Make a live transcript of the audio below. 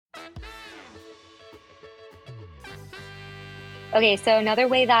Okay, so another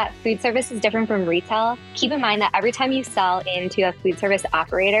way that food service is different from retail, keep in mind that every time you sell into a food service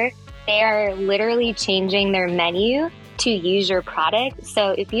operator, they are literally changing their menu to use your product. So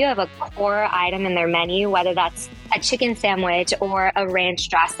if you have a core item in their menu, whether that's a chicken sandwich or a ranch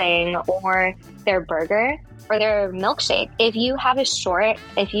dressing or their burger or their milkshake, if you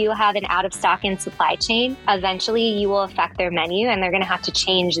have an out of stock in supply chain, eventually you will affect their menu and they're going to have to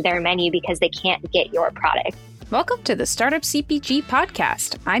change their menu because they can't get your product. Welcome to the Startup CPG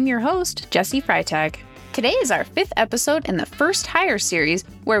podcast. I'm your host, Jessie Freitag. Today is our 5th episode in the First Hire series,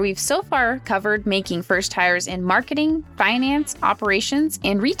 where we've so far covered making first hires in marketing, finance, operations,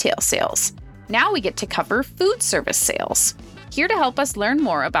 and retail sales. Now we get to cover food service sales. Here to help us learn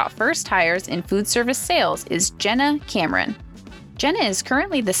more about first hires in food service sales is Jenna Cameron. Jenna is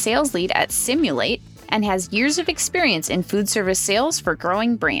currently the sales lead at Simulate and has years of experience in food service sales for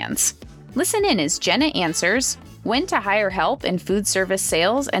growing brands. Listen in as Jenna answers when to hire help in food service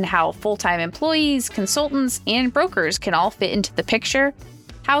sales and how full-time employees, consultants, and brokers can all fit into the picture,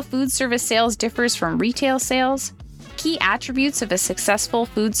 how food service sales differs from retail sales, key attributes of a successful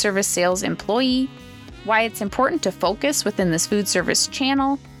food service sales employee, why it's important to focus within this food service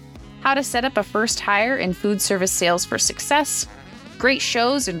channel, how to set up a first hire in food service sales for success, great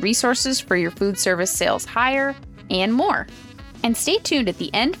shows and resources for your food service sales hire, and more. And stay tuned at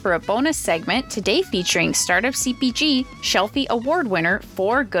the end for a bonus segment today featuring Startup CPG Shelfie Award winner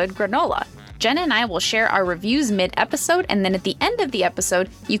For Good Granola. Jenna and I will share our reviews mid-episode, and then at the end of the episode,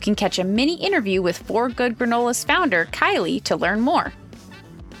 you can catch a mini interview with For Good Granola's founder, Kylie, to learn more.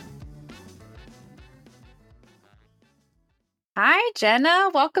 Hi, Jenna.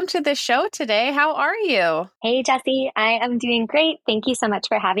 Welcome to the show today. How are you? Hey, Jessie. I am doing great. Thank you so much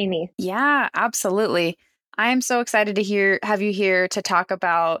for having me. Yeah, absolutely. I'm so excited to have you here to talk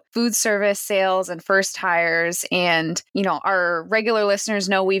about food service sales and first hires. And, our regular listeners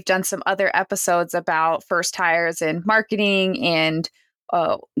know we've done some other episodes about first hires in marketing and,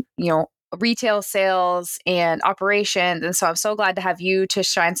 retail sales and operations. And so I'm so glad to have you to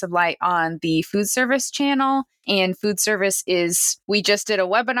shine some light on the food service channel. And food service we just did a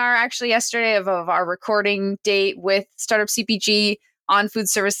webinar actually yesterday of our recording date with Startup CPG on food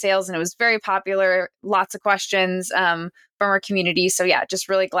service sales, and it was very popular. Lots of questions from our community. So yeah, just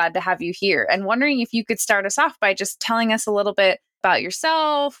really glad to have you here. And wondering if you could start us off by just telling us a little bit about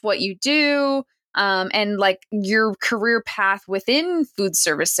yourself, what you do, and like your career path within food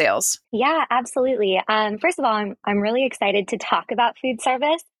service sales. Yeah, absolutely. First of all, I'm really excited to talk about food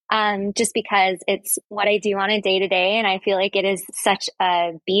service. Just because it's what I do on a day-to-day, and I feel like it is such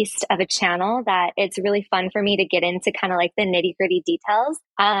a beast of a channel that it's really fun for me to get into kind of like the nitty-gritty details.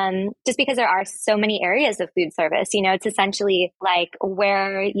 Just because there are so many areas of food service, it's essentially like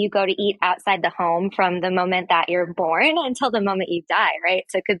where you go to eat outside the home from the moment that you're born until the moment you die, right?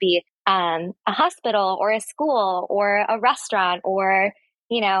 So it could be a hospital or a school or a restaurant or,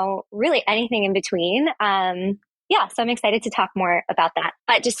 really anything in between. So I'm excited to talk more about that.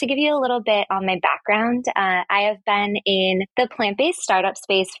 But just to give you a little bit on my background, I have been in the plant-based startup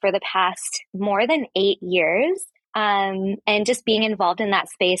space for the past more than 8 years. And just being involved in that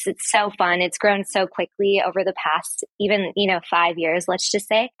space, it's so fun. It's grown so quickly over the past even, 5 years, let's just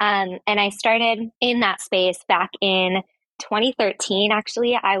say. And I started in that space back in 2013,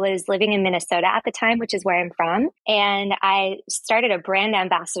 actually. I was living in Minnesota at the time, which is where I'm from. And I started a brand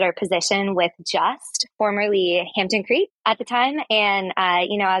ambassador position with Just, formerly Hampton Creek at the time. And, I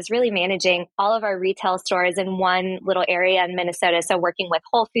was really managing all of our retail stores in one little area in Minnesota. So working with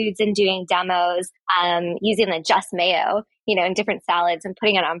Whole Foods and doing demos, using the Just mayo, in different salads and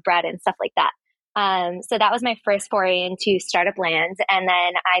putting it on bread and stuff like that. So that was my first foray into startup land. And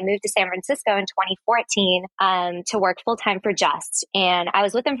then I moved to San Francisco in 2014 to work full time for Just. And I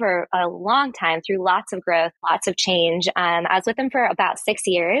was with them for a long time through lots of growth, lots of change. I was with them for about 6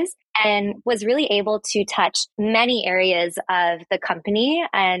 years and was really able to touch many areas of the company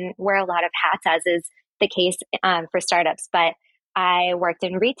and wear a lot of hats, as is the case for startups. But I worked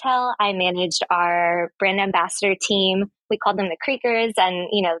in retail. I managed our brand ambassador team. We called them the Creekers, and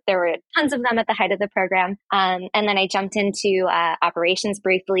there were tons of them at the height of the program. And then I jumped into operations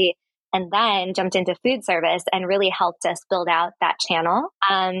briefly, and then jumped into food service and really helped us build out that channel.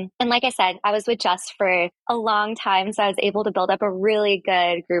 And like I said, I was with Just for a long time, so I was able to build up a really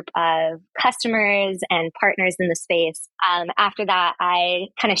good group of customers and partners in the space. After that, I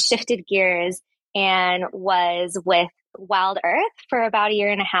kind of shifted gears and was with Wild Earth for about a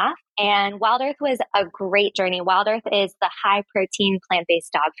year and a half. And Wild Earth was a great journey. Wild Earth is the high protein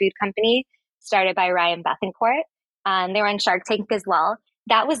plant-based dog food company started by Ryan Bethencourt. They were on Shark Tank as well.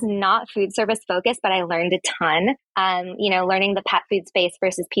 that was not food service focused, but I learned a ton. Learning the pet food space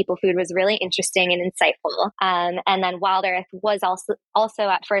versus people food was really interesting and insightful. And then Wild Earth was also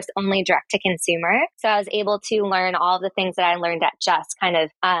at first only direct to consumer. So I was able to learn all the things that I learned at Just kind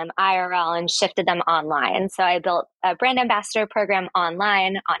of IRL and shifted them online. So I built a brand ambassador program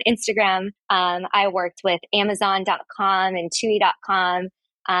online on Instagram. I worked with Amazon.com and Chewy.com.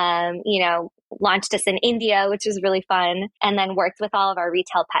 Launched us in India, which was really fun, and then worked with all of our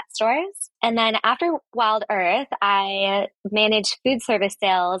retail pet stores. And then after Wild Earth, I managed food service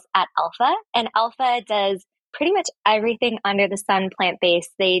sales at Alpha, and Alpha does pretty much everything under the sun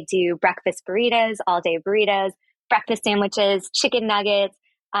plant-based. They do breakfast burritos, all-day burritos, breakfast sandwiches, chicken nuggets,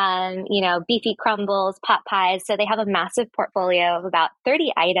 beefy crumbles, pot pies. So they have a massive portfolio of about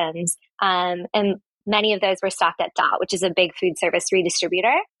 30 items. And many of those were stocked at Dot, which is a big food service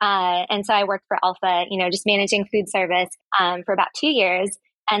redistributor. And so I worked for Alpha, just managing food service for about 2 years.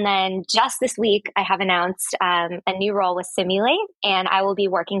 And then just this week, I have announced a new role with Simulate, and I will be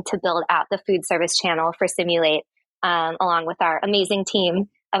working to build out the food service channel for Simulate along with our amazing team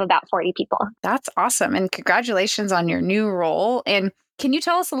of about 40 people. That's awesome. And congratulations on your new role. And can you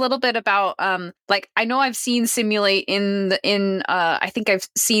tell us a little bit about, I know I've seen Simulate I think I've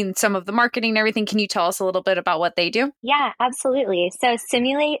seen some of the marketing and everything. Can you tell us a little bit about what they do? Yeah, absolutely. So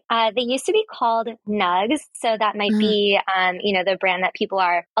Simulate, they used to be called Nugs. So that might be, the brand that people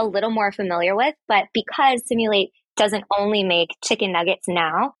are a little more familiar with. But because Simulate doesn't only make chicken nuggets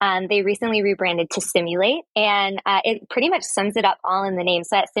now, they recently rebranded to Simulate. And it pretty much sums it up all in the name.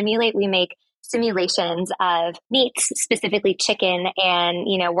 So at Simulate, we make simulations of meats, specifically chicken,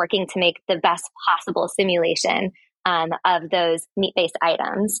 and, working to make the best possible simulation of those meat-based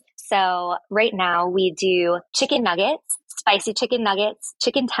items. So right now we do chicken nuggets, spicy chicken nuggets,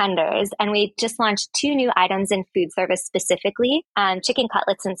 chicken tenders, and we just launched 2 new items in food service specifically, chicken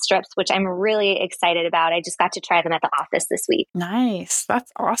cutlets and strips, which I'm really excited about. I just got to try them at the office this week. Nice.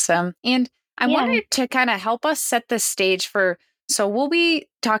 That's awesome. And I wanted to kind of help us set the stage so we'll be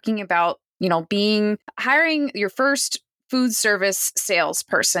talking about hiring your first food service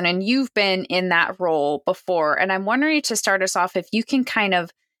salesperson, and you've been in that role before. And I'm wondering, to start us off, if you can kind of,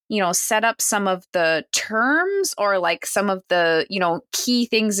 set up some of the terms or some of the, key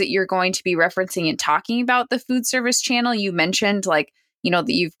things that you're going to be referencing and talking about the food service channel. You mentioned that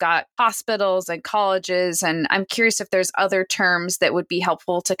you've got hospitals and colleges, and I'm curious if there's other terms that would be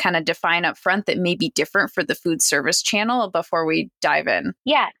helpful to kind of define up front that may be different for the food service channel before we dive in.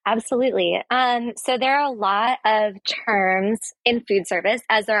 Yeah, absolutely. So there are a lot of terms in food service,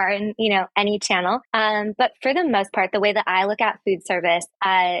 as there are in, any channel. But for the most part, the way that I look at food service,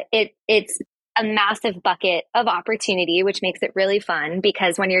 it's a massive bucket of opportunity, which makes it really fun,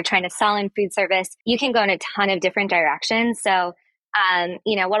 because when you're trying to sell in food service, you can go in a ton of different directions. So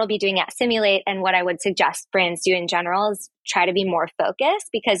what I'll be doing at Simulate, and what I would suggest brands do in general, is try to be more focused,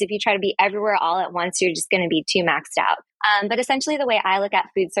 because if you try to be everywhere all at once, you're just going to be too maxed out. But essentially the way I look at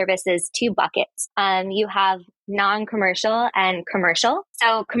food service is 2 buckets. You have non-commercial and commercial.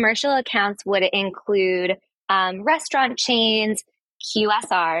 So commercial accounts would include restaurant chains,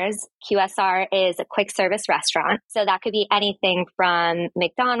 QSRs. QSR is a quick service restaurant. So that could be anything from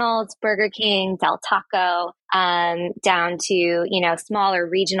McDonald's, Burger King, Del Taco, down to, smaller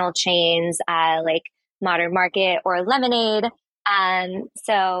regional chains like Modern Market or Lemonade.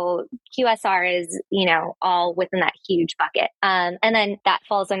 So QSR is, all within that huge bucket. And then that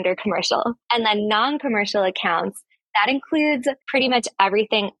falls under commercial. And then non-commercial accounts, that includes pretty much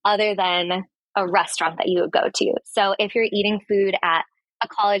everything other than a restaurant that you would go to. So if you're eating food at a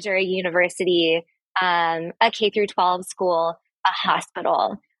college or a university, a K through 12 school, a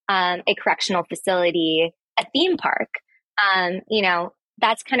hospital, a correctional facility, a theme park,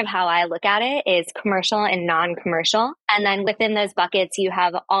 that's kind of how I look at it, is commercial and non-commercial. And then within those buckets, you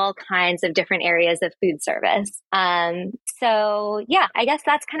have all kinds of different areas of food service. So yeah, I guess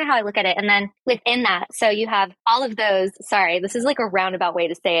that's kind of how I look at it. And then within that, so you have all of those, sorry, this is like a roundabout way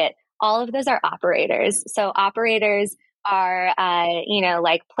to say it. All of those are operators. So operators are,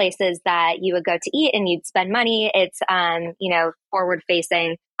 like places that you would go to eat and you'd spend money. It's, forward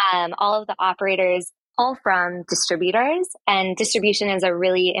facing. All of the operators pull from distributors, and distribution is a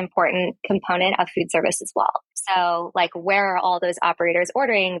really important component of food service as well. So where are all those operators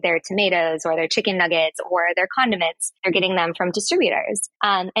ordering their tomatoes or their chicken nuggets or their condiments? They're getting them from distributors.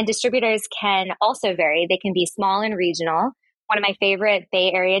 And distributors can also vary. They can be small and regional. One of my favorite Bay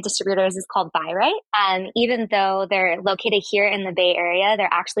Area distributors is called Buy Right. Even though they're located here in the Bay Area, they're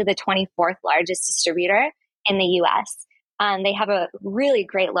actually the 24th largest distributor in the US. They have a really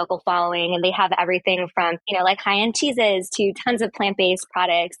great local following, and they have everything from, like high-end cheeses to tons of plant-based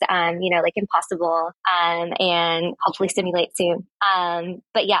products, like Impossible, and hopefully Simulate soon.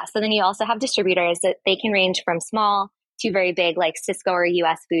 But yeah, so then you also have distributors that they can range from small to very big, like Cisco or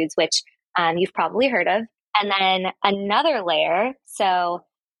US Foods, which you've probably heard of. And then another layer. So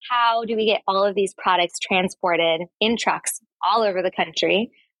how do we get all of these products transported in trucks all over the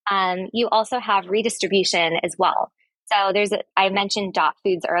country? You also have redistribution as well. So I mentioned Dot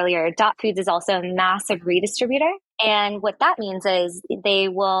Foods earlier. Dot Foods is also a massive redistributor. And what that means is they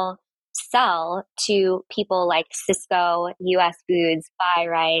will sell to people like Cisco, US Foods, Buy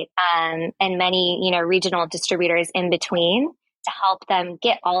Right, and many, regional distributors in between to help them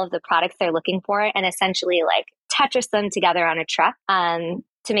get all of the products they're looking for and essentially like Tetris them together on a truck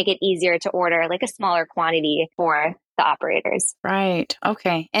to make it easier to order like a smaller quantity for the operators. Right.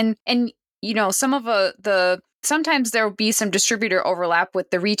 Okay. And some of sometimes there will be some distributor overlap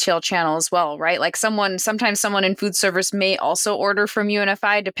with the retail channel as well, right? Like sometimes someone in food service may also order from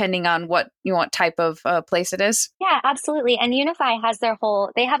UNFI depending on what type of place it is. Yeah, absolutely. And UNFI has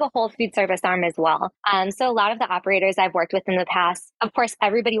they have a whole food service arm as well. So a lot of the operators I've worked with in the past, of course,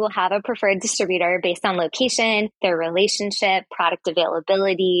 everybody will have a preferred distributor based on location, their relationship, product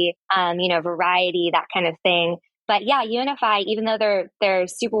availability, variety, that kind of thing. But yeah, UNFI, even though they're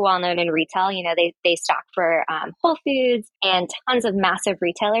super well known in retail, they stock for Whole Foods and tons of massive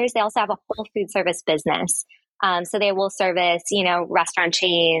retailers. They also have a whole food service business. So they will service, restaurant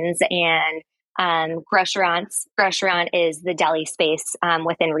chains and grocerants. Grocerant is the deli space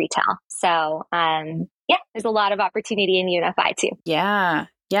within retail. So there's a lot of opportunity in UNFI too. Yeah,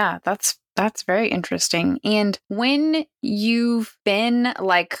 that's very interesting. And when you've been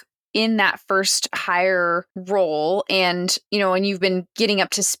like in that first hire role and, and you've been getting up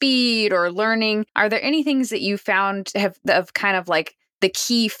to speed or learning, are there any things that you found have kind of like the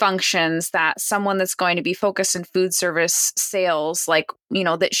key functions that someone that's going to be focused in food service sales, like,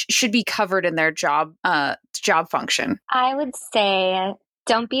 that should be covered in their job function? I would say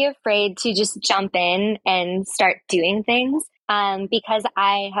don't be afraid to just jump in and start doing things. Because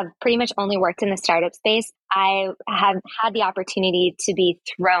I have pretty much only worked in the startup space, I have had the opportunity to be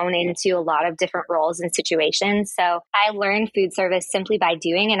thrown into a lot of different roles and situations. So I learned food service simply by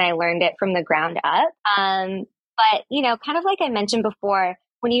doing, and I learned it from the ground up. But, kind of like I mentioned before,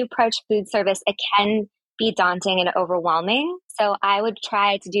 when you approach food service, it can be daunting and overwhelming. So I would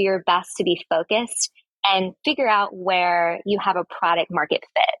try to do your best to be focused and figure out where you have a product market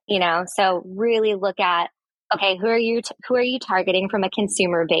fit, so really look at, okay, who are you targeting from a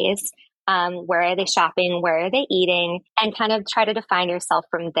consumer base? Where are they shopping? Where are they eating? And kind of try to define yourself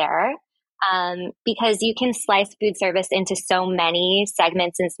from there. Because you can slice food service into so many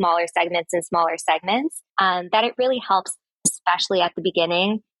segments and smaller segments and smaller segments, that it really helps, especially at the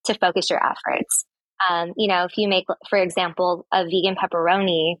beginning, to focus your efforts. If you make, for example, a vegan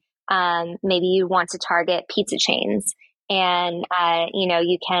pepperoni, maybe you want to target pizza chains. And,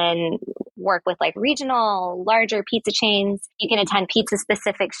 you can work with like regional, larger pizza chains. You can attend pizza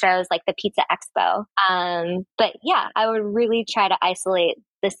specific shows like the Pizza Expo. But yeah, I would really try to isolate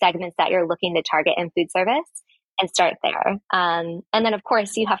the segments that you're looking to target in food service and start there. And then of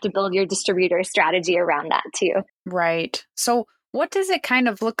course you have to build your distributor strategy around that too. Right. So what does it kind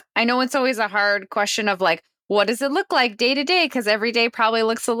of look? I know it's always a hard question of like, what does it look like day to day? Because every day probably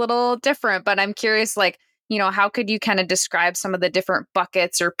looks a little different, but I'm curious, like, how could you kind of describe some of the different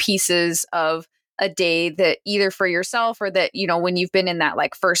buckets or pieces of a day that either for yourself or that, when you've been in that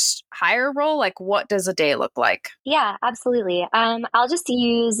like first hire role, like what does a day look like? Yeah, absolutely. I'll just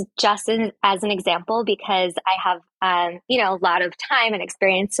use Justin as an example because I have, a lot of time and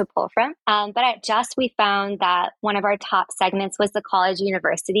experience to pull from. But at Just, we found that one of our top segments was the college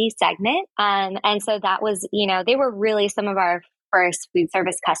university segment. And so that was, they were really some of our first food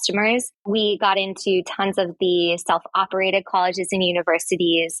service customers. We got into tons of the self-operated colleges and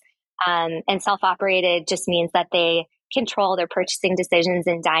universities. And self-operated just means that they control their purchasing decisions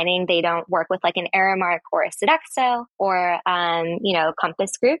in dining. They don't work with like an Aramark or a Sodexo or,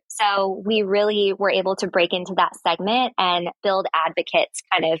 Compass Group. So we really were able to break into that segment and build advocates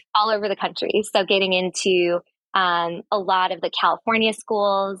kind of all over the country. So getting into a lot of the California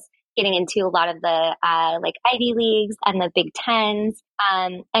schools, getting into a lot of the like Ivy Leagues and the Big Tens,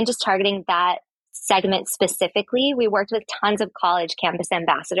 and just targeting that segment specifically. We worked with tons of college campus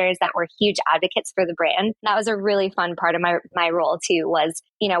ambassadors that were huge advocates for the brand. That was a really fun part of my role too, was,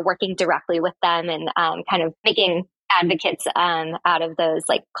 working directly with them and kind of making advocates out of those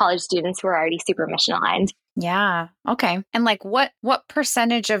like college students who are already super mission aligned. Yeah. Okay. And like what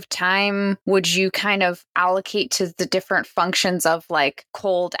percentage of time would you kind of allocate to the different functions of like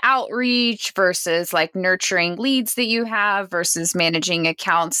cold outreach versus like nurturing leads that you have versus managing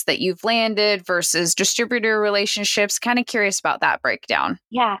accounts that you've landed versus distributor relationships? Kind of curious about that breakdown.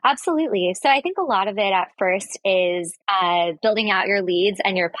 Yeah, absolutely. So I think a lot of it at first is building out your leads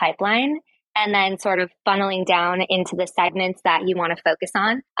and your pipeline, and then sort of funneling down into the segments that you want to focus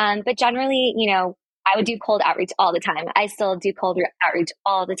on. But generally, I would do cold outreach all the time. I still do outreach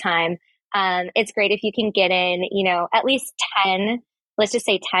all the time. It's great if you can get in, at least 10, let's just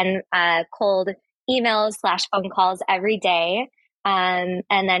say 10 cold emails slash phone calls every day. And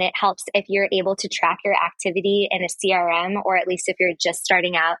then it helps if you're able to track your activity in a CRM, or at least if you're just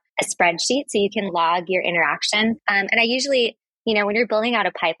starting out, a spreadsheet so you can log your interaction. And I usually, when you're building out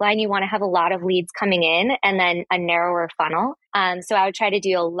a pipeline, you want to have a lot of leads coming in and then a narrower funnel. So I would try to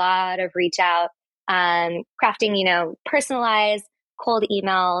do a lot of reach out, crafting, personalized cold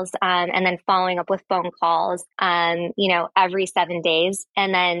emails, and then following up with phone calls, every 7 days,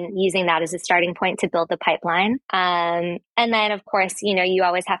 and then using that as a starting point to build the pipeline. And then, of course, you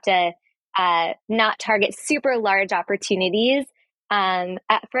always have to not target super large opportunities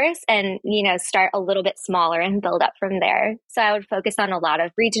at first, and start a little bit smaller and build up from there. So I would focus on a lot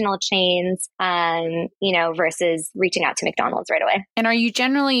of regional chains, versus reaching out to McDonald's right away. And are you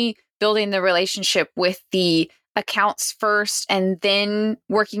generally building the relationship with the accounts first and then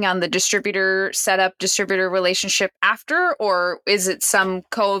working on the distributor setup, distributor relationship after? Or is it some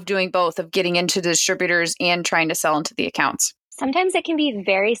of doing both, of getting into the distributors and trying to sell into the accounts? Sometimes it can be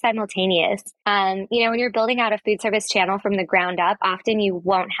very simultaneous. When you're building out a food service channel from the ground up, often you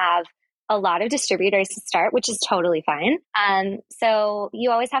won't have a lot of distributors to start, which is totally fine. So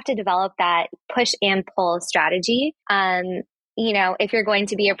you always have to develop that push and pull strategy. If you're going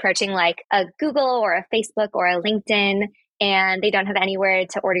to be approaching like a Google or a Facebook or a LinkedIn, and they don't have anywhere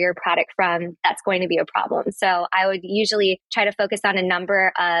to order your product from, that's going to be a problem. So I would usually try to focus on a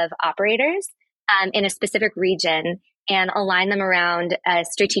number of operators in a specific region and align them around a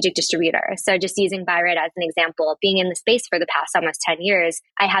strategic distributor. So just using Buy Right as an example, being in the space for the past almost 10 years,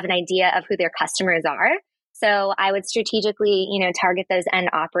 I have an idea of who their customers are. So I would strategically, target those end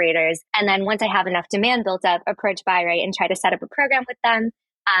operators. And then once I have enough demand built up, approach Buy Right and try to set up a program with them,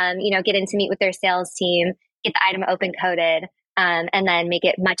 get in to meet with their sales team, get the item open coded, and then make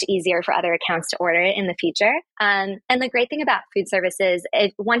it much easier for other accounts to order it in the future. And the great thing about food services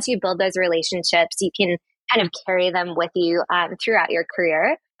is once you build those relationships, you can kind of carry them with you throughout your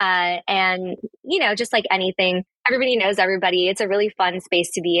career. And, just like anything, everybody knows everybody. It's a really fun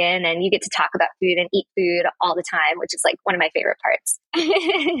space to be in, and you get to talk about food and eat food all the time, which is like one of my favorite parts.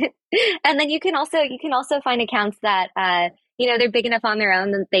 And then you can also find accounts that, they're big enough on their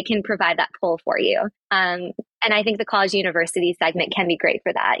own that they can provide that pull for you. And I think the college university segment can be great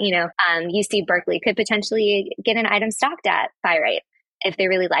for that. UC Berkeley could potentially get an item stocked at Buy Right if they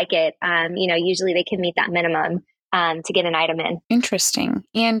really like it. Usually they can meet that minimum to get an item in. Interesting.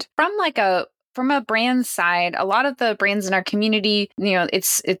 And from a brand side, a lot of the brands in our community,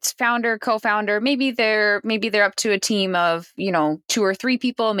 it's founder, co-founder, maybe they're up to a team of, 2 or 3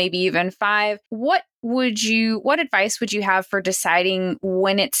 people, maybe even 5. What advice would you have for deciding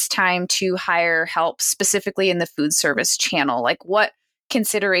when it's time to hire help, specifically in the food service channel? Like, what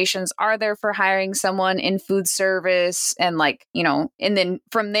considerations are there for hiring someone in food service? And and then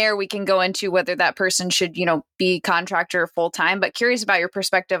from there we can go into whether that person should, be contractor full time. But curious about your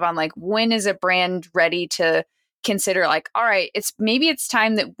perspective on when is a brand ready to consider all right, it's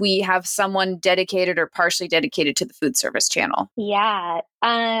time that we have someone dedicated or partially dedicated to the food service channel. Yeah.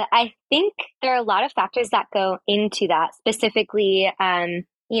 I think there are a lot of factors that go into that. Specifically,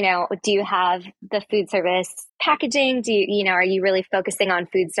 do you have the food service packaging? Are you really focusing on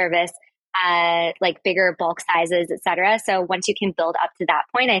food service, like bigger bulk sizes, et cetera? So once you can build up to that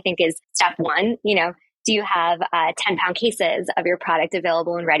point, I think is step one. Do you have 10-pound cases of your product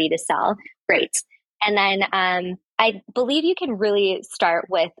available and ready to sell? Great. And then I believe you can really start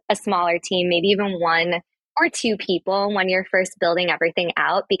with a smaller team, maybe even 1 or 2 people when you're first building everything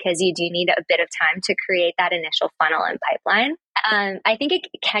out, because you do need a bit of time to create that initial funnel and pipeline. I think it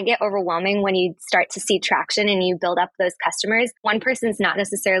can get overwhelming when you start to see traction and you build up those customers. One person's not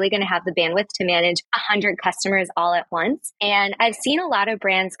necessarily going to have the bandwidth to manage 100 customers all at once. And I've seen a lot of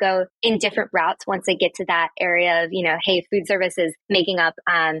brands go in different routes once they get to that area of, hey, food service is making up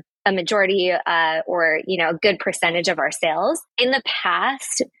a majority or a good percentage of our sales. In the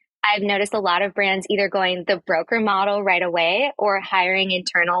past, I've noticed a lot of brands either going the broker model right away or hiring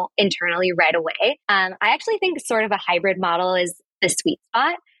internally right away. I actually think sort of a hybrid model is the sweet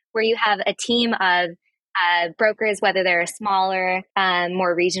spot, where you have a team of brokers, whether they're smaller,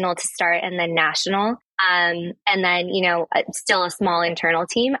 more regional to start, and then national. And then, still a small internal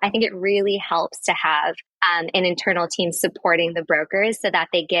team. I think it really helps to have an internal team supporting the brokers so that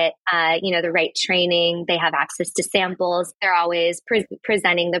they get, the right training. They have access to samples. They're always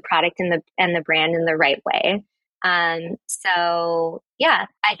presenting the product and the brand in the right way. So yeah,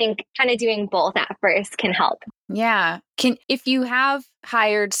 I think kind of doing both at first can help. Yeah. If you have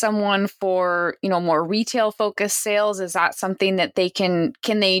hired someone for, more retail focused sales, is that something that can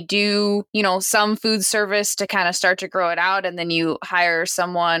they do, some food service to kind of start to grow it out and then you hire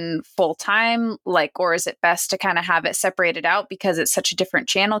someone full time, or is it best to kind of have it separated out because it's such a different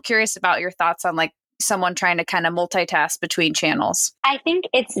channel? Curious about your thoughts on someone trying to kind of multitask between channels. I think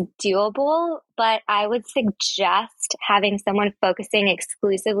it's doable, but I would suggest having someone focusing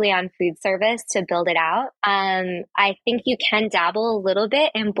exclusively on food service to build it out. I think you can dabble a little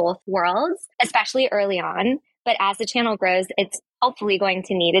bit in both worlds, especially early on. But as the channel grows, it's hopefully going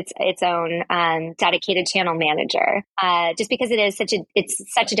to need its own dedicated channel manager, just because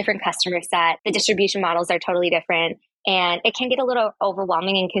it's such a different customer set. The distribution models are totally different. And it can get a little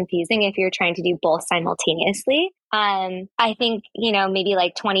overwhelming and confusing if you're trying to do both simultaneously. I think, maybe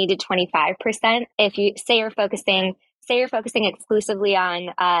 20 to 25%. If you say you're focusing exclusively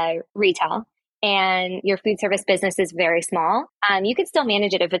on retail and your food service business is very small, you could still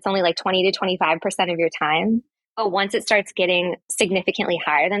manage it if it's only 20 to 25% of your time. But once it starts getting significantly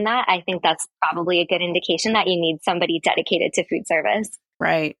higher than that, I think that's probably a good indication that you need somebody dedicated to food service.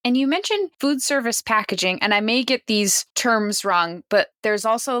 Right. And you mentioned food service packaging, and I may get these terms wrong, but there's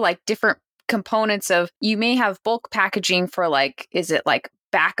also different components of, you may have bulk packaging for is it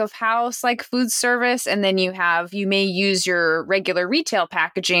back of house, food service? And then you may use your regular retail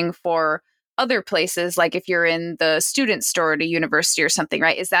packaging for other places, if you're in the student store at a university or something,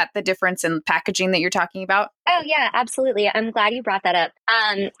 right? Is that the difference in packaging that you're talking about? Oh, yeah, absolutely. I'm glad you brought that up.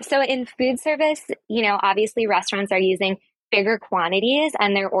 So in food service, obviously restaurants are using bigger quantities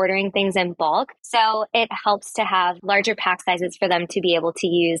and they're ordering things in bulk. So it helps to have larger pack sizes for them to be able to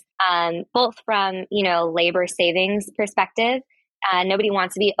use, both from, labor savings perspective. Nobody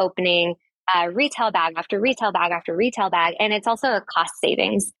wants to be opening retail bag after retail bag after retail bag. And it's also a cost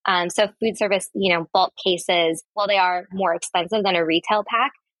savings. So food service, bulk cases, while they are more expensive than a retail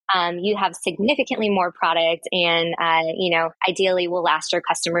pack, you have significantly more product and, ideally will last your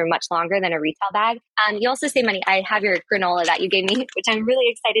customer much longer than a retail bag. You also save money. I have your granola that you gave me, which I'm really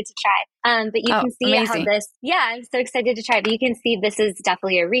excited to try. But you can see amazing. I'm so excited to try it. But you can see this is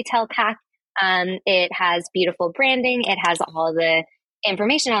definitely a retail pack. It has beautiful branding. It has all the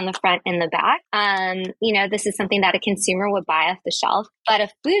information on the front and the back. This is something that a consumer would buy off the shelf, but a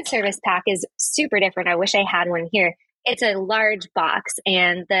food service pack is super different. I wish I had one here. It's a large box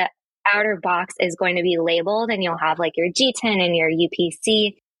and the outer box is going to be labeled and you'll have your G10 and your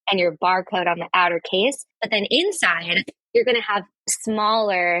UPC and your barcode on the outer case. But then inside, you're going to have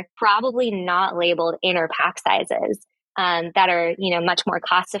smaller, probably not labeled inner pack sizes that are, much more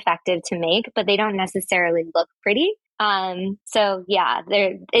cost effective to make, but they don't necessarily look pretty. So yeah,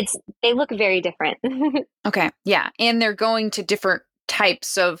 they look very different. Okay. Yeah. And they're going to different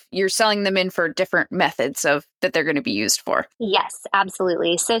types of, you're selling them in for different methods of that they're going to be used for. Yes,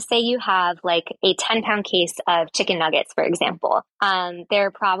 absolutely. So say you have a 10-pound case of chicken nuggets, for example.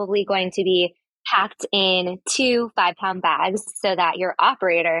 They're probably going to be packed in 2 5-pound bags so that your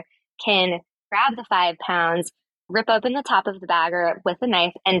operator can grab the 5 pounds, rip open the top of the bag or with a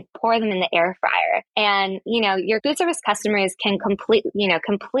knife and pour them in the air fryer. And, your food service customers can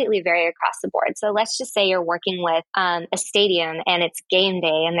completely vary across the board. So let's just say you're working with a stadium and it's game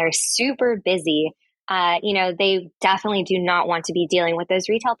day and they're super busy. They definitely do not want to be dealing with those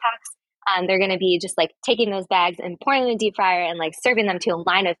retail packs. They're going to be just taking those bags and pouring them in the deep fryer and serving them to a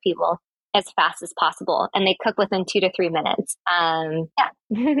line of people as fast as possible. And they cook within 2 to 3 minutes.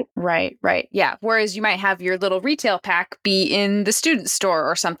 Yeah. Right. Yeah. Whereas you might have your little retail pack be in the student store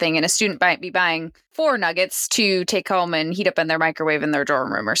or something, and a student might be buying 4 nuggets to take home and heat up in their microwave in their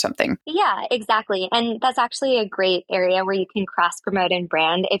dorm room or something. Yeah, exactly. And that's actually a great area where you can cross promote and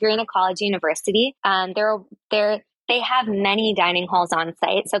brand. If you're in a college university, they have many dining halls on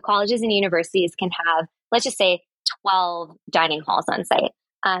site. So colleges and universities can have, let's just say, 12 dining halls on site.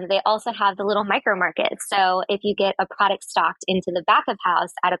 They also have the little micro markets. So if you get a product stocked into the back of house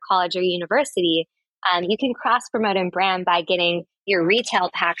at a college or university, you can cross promote and brand by getting your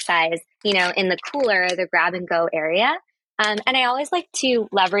retail pack size, in the cooler, the grab and go area. And I always like to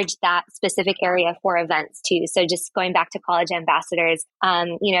leverage that specific area for events too. So just going back to college ambassadors,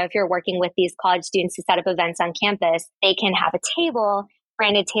 if you're working with these college students to set up events on campus, they can have a table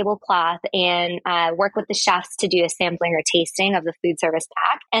branded tablecloth and work with the chefs to do a sampling or tasting of the food service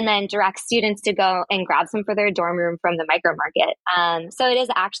pack, and then direct students to go and grab some for their dorm room from the micro market. So it is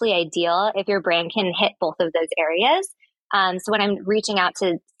actually ideal if your brand can hit both of those areas. So when I'm reaching out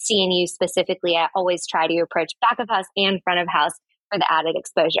to C&U specifically, I always try to approach back of house and front of house for the added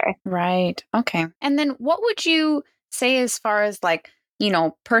exposure. Right. Okay. And then what would you say as far as like,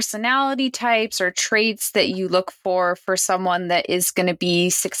 personality types or traits that you look for someone that is going to be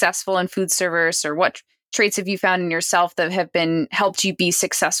successful in food service, or what traits have you found in yourself that have been helped you be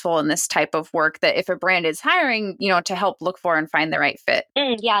successful in this type of work that if a brand is hiring, to help look for and find the right fit?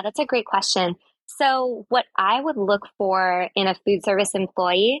 Yeah, that's a great question. So what I would look for in a food service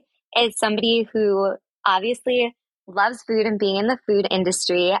employee is somebody who obviously loves food and being in the food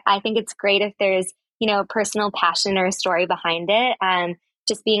industry. I think it's great if there's, a personal passion or a story behind it.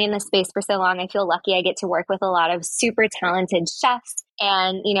 Just being in the space for so long, I feel lucky I get to work with a lot of super talented chefs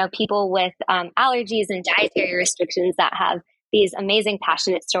and, people with allergies and dietary restrictions that have these amazing,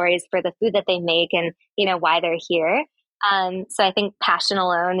 passionate stories for the food that they make and, why they're here. So I think passion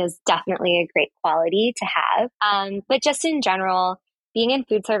alone is definitely a great quality to have. But just in general, being in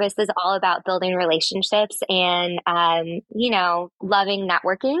food service is all about building relationships and, loving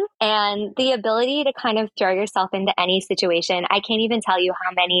networking and the ability to kind of throw yourself into any situation. I can't even tell you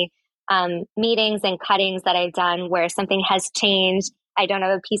how many meetings and cuttings that I've done where something has changed. I don't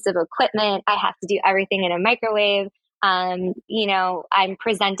have a piece of equipment. I have to do everything in a microwave. I'm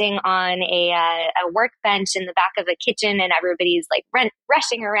presenting on a workbench in the back of a kitchen and everybody's like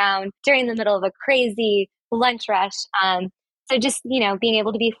rushing around during the middle of a crazy lunch rush. So just, being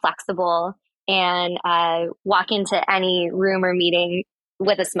able to be flexible and walk into any room or meeting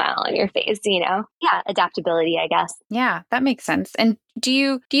with a smile on your face, adaptability, I guess. Yeah, that makes sense. And do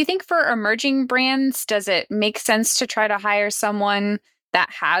you think for emerging brands, does it make sense to try to hire someone that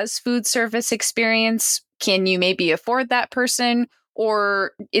has food service experience? Can you maybe afford that person?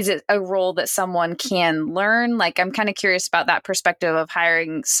 Or is it a role that someone can learn? Like, I'm kind of curious about that perspective of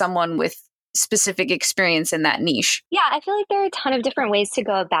hiring someone with specific experience in that niche. Yeah, I feel like there are a ton of different ways to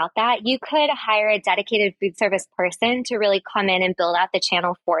go about that. You could hire a dedicated food service person to really come in and build out the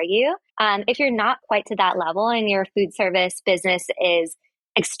channel for you. If you're not quite to that level and your food service business is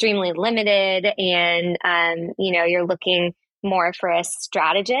extremely limited and, you're looking more for a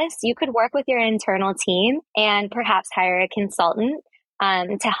strategist, you could work with your internal team and perhaps hire a consultant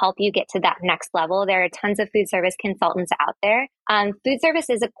to help you get to that next level. There are tons of food service consultants out there. Food service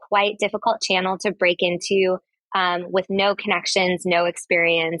is a quite difficult channel to break into with no connections, no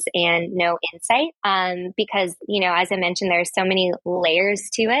experience, and no insight. Because, as I mentioned, there's so many layers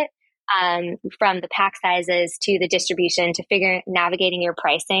to it, from the pack sizes to the distribution to navigating your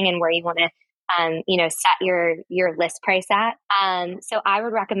pricing and where you want to set your list price at. So I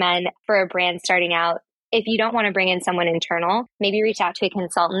would recommend for a brand starting out, if you don't want to bring in someone internal, maybe reach out to a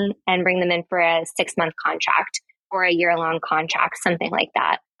consultant and bring them in for a 6-month contract or a year-long contract, something like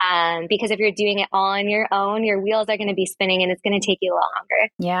that. Because if you're doing it all on your own, your wheels are going to be spinning and it's going to take you a lot longer.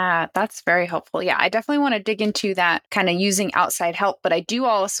 Yeah, that's very helpful. Yeah, I definitely want to dig into that kind of using outside help, but I do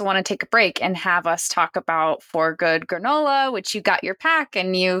also want to take a break and have us talk about For Good Granola, which you got your pack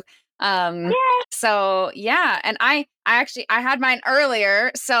and you so yeah, and I had mine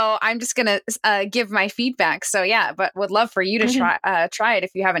earlier, so I'm just gonna give my feedback. So yeah, but would love for you to try it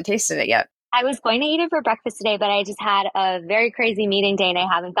if you haven't tasted it yet. I was going to eat it for breakfast today, but I just had a very crazy meeting day and I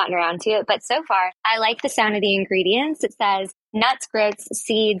haven't gotten around to it. But so far, I like the sound of the ingredients. It says nuts, groats,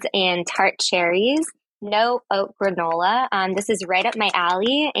 seeds, and tart cherries. No oat granola. This is right up my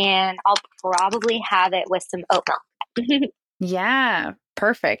alley, and I'll probably have it with some oat milk. Yeah,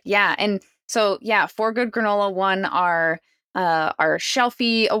 perfect. Yeah. And so, yeah, For Good Granola won our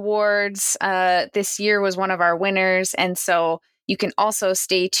Shelfie Awards. This year was one of our winners. And so you can also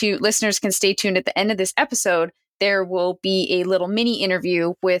stay tuned. Listeners can stay tuned at the end of this episode. There will be a little mini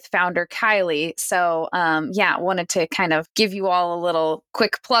interview with founder Kylie. So, wanted to kind of give you all a little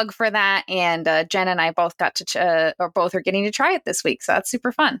quick plug for that. And Jenna and I both got to, both are getting to try it this week. So that's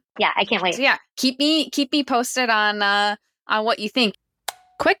super fun. Yeah, I can't wait. So yeah, keep me posted on what you think.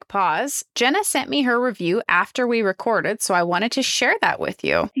 Quick pause. Jenna sent me her review after we recorded, so I wanted to share that with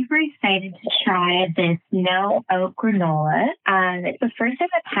you. Super excited to try this no oat granola. It's the first time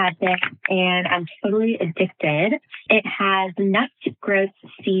I've had this, and I'm totally addicted. It has nuts, groats,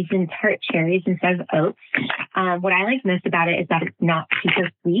 seeds, and tart cherries instead of oats. What I like most about it is that it's not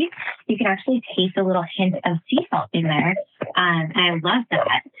super sweet. You can actually taste a little hint of sea salt in there, and I love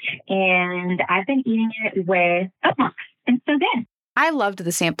that. And I've been eating it with oat milk. It's so good. I loved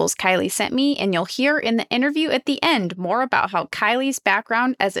the samples Kylie sent me, and you'll hear in the interview at the end more about how Kylie's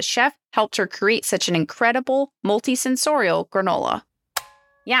background as a chef helped her create such an incredible multi-sensorial granola.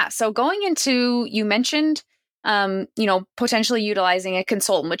 Yeah, so going into, you mentioned, potentially utilizing a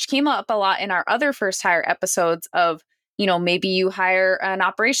consultant, which came up a lot in our other first hire episodes of, maybe you hire an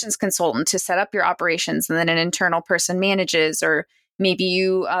operations consultant to set up your operations and then an internal person manages, or maybe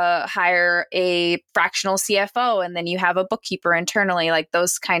you hire a fractional CFO and then you have a bookkeeper internally, like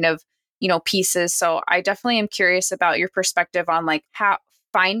those kind of, pieces. So I definitely am curious about your perspective on like how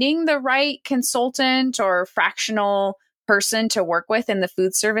finding the right consultant or fractional person to work with in the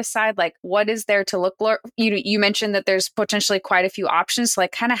food service side. Like what is there to look you mentioned that there's potentially quite a few options. So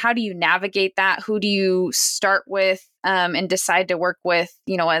like kind of how do you navigate that? Who do you start with and decide to work with,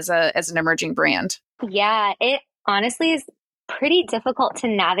 as an emerging brand? Yeah, it honestly is pretty difficult to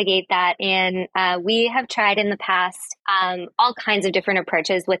navigate that. And we have tried in the past all kinds of different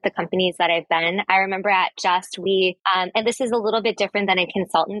approaches with the companies that I've been. I remember at Just, and this is a little bit different than a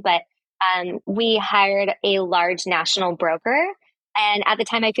consultant, but we hired a large national broker. And at the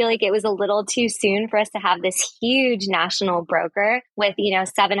time, I feel like it was a little too soon for us to have this huge national broker with,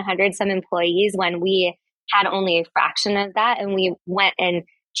 700 some employees when we had only a fraction of that. And we went and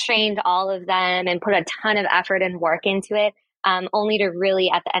trained all of them and put a ton of effort and work into it, only to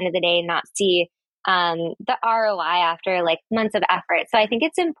really, at the end of the day, not see the ROI after like months of effort. So I think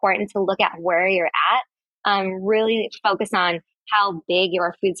it's important to look at where you're at, really focus on how big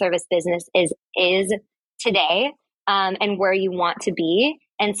your food service business is today, and where you want to be,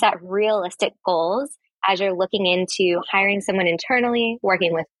 and set realistic goals as you're looking into hiring someone internally,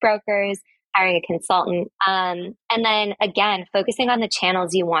 working with brokers, hiring a consultant, and then again focusing on the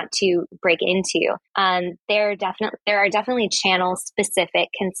channels you want to break into. There are definitely channel specific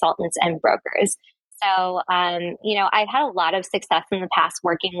consultants and brokers. So I've had a lot of success in the past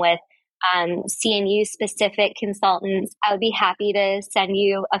working with CNU specific consultants. I would be happy to send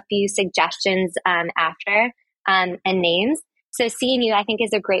you a few suggestions after and names. So CNU, I think,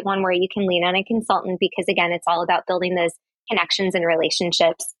 is a great one where you can lean on a consultant because, again, it's all about building those connections and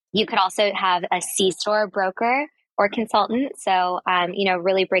relationships. You could also have a C-store broker or consultant. So,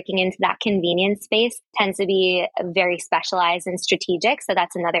 really breaking into that convenience space tends to be very specialized and strategic. So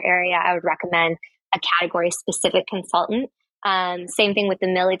that's another area I would recommend a category specific consultant. Same thing with the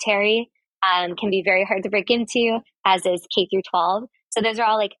military, can be very hard to break into, as is K through 12. So those are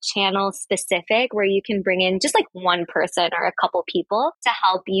all like channel specific where you can bring in just like one person or a couple people to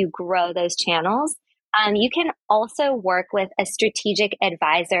help you grow those channels. You can also work with a strategic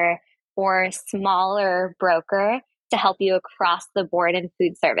advisor or smaller broker to help you across the board in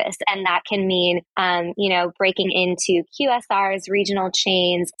food service. And that can mean, breaking into QSRs, regional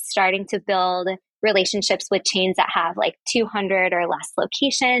chains, starting to build relationships with chains that have like 200 or less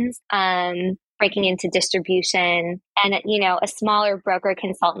locations, breaking into distribution. And, a smaller broker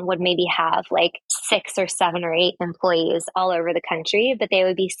consultant would maybe have like 6 or 7 or 8 employees all over the country, but they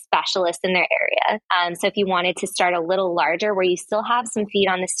would be specialists in their area. So if you wanted to start a little larger where you still have some feet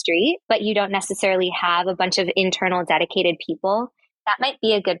on the street, but you don't necessarily have a bunch of internal dedicated people, that might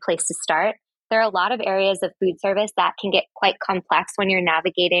be a good place to start. There are a lot of areas of food service that can get quite complex when you're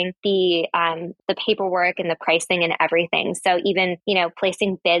navigating the paperwork and the pricing and everything. So even,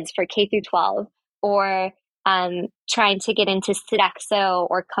 placing bids for K through 12 or trying to get into Sodexo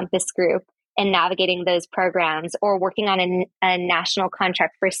or Compass Group and navigating those programs, or working on a national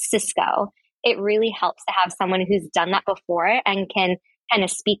contract for Cisco. It really helps to have someone who's done that before and can kind of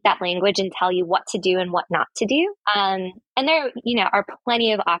speak that language and tell you what to do and what not to do. And there, are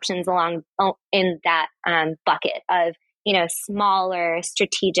plenty of options along in that bucket of, smaller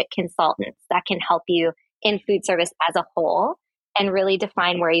strategic consultants that can help you in food service as a whole and really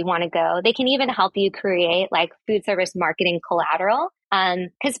define where you want to go. They can even help you create like food service marketing collateral.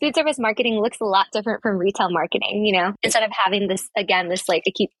 Because food service marketing looks a lot different from retail marketing, instead of having this, again, this like,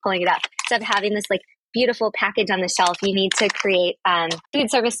 I keep pulling it up, instead of having this like beautiful package on the shelf, you need to create food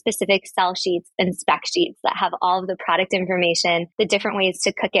service specific sell sheets and spec sheets that have all of the product information, the different ways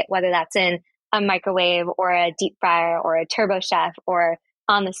to cook it, whether that's in a microwave or a deep fryer or a turbo chef or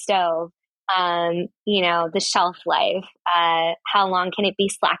on the stove. The shelf life, how long can it be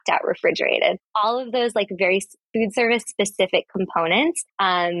slacked out, refrigerated? All of those like very food service specific components,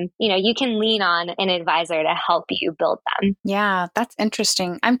 you can lean on an advisor to help you build them. Yeah, that's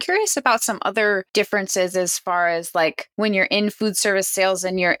interesting. I'm curious about some other differences as far as like when you're in food service sales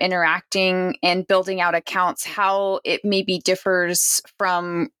and you're interacting and building out accounts, how it maybe differs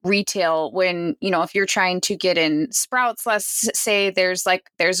from retail when, if you're trying to get in Sprouts, let's say there's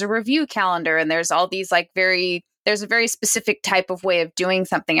a review calendar and there's all these like very there's a very specific type of way of doing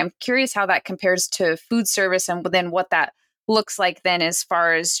something. I'm curious how that compares to food service and then what that looks like then as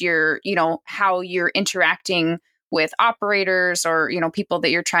far as your, how you're interacting with operators or, people that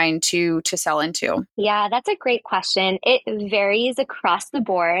you're trying to sell into. Yeah, that's a great question. It varies across the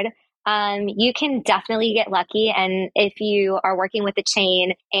board. You can definitely get lucky. And if you are working with a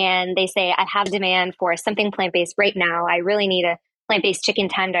chain and they say, I have demand for something plant-based right now, I really need a plant-based chicken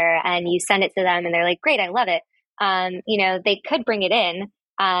tender, and you send it to them and they're like, great, I love it. They could bring it in.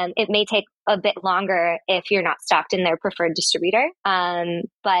 It may take a bit longer if you're not stocked in their preferred distributor,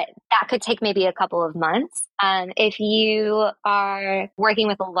 but that could take maybe a couple of months. If you are working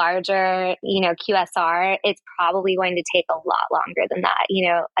with a larger, QSR, it's probably going to take a lot longer than that,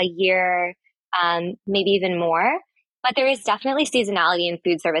 a year, maybe even more. But there is definitely seasonality in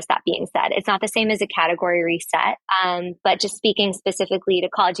food service. That being said, it's not the same as a category reset. But just speaking specifically to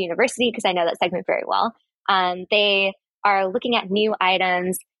college university, because I know that segment very well, they are looking at new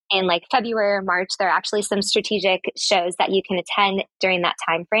items in like February or March. There are actually some strategic shows that you can attend during that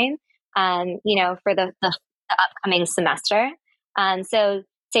time frame, for the upcoming semester. So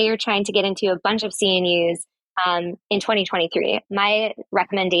say you're trying to get into a bunch of CNUs in 2023, my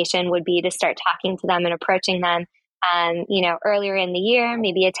recommendation would be to start talking to them and approaching them, earlier in the year,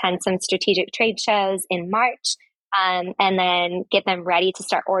 maybe attend some strategic trade shows in March, and then get them ready to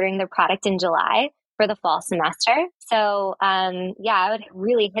start ordering their product in July for the fall semester. So, I would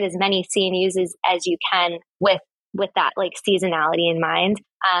really hit as many CNUs as you can with that like seasonality in mind.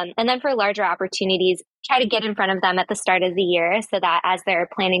 And then for larger opportunities, try to get in front of them at the start of the year so that as they're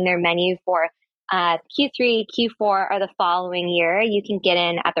planning their menu for Q3, Q4, or the following year, you can get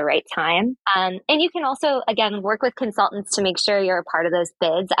in at the right time. And you can also, again, work with consultants to make sure you're a part of those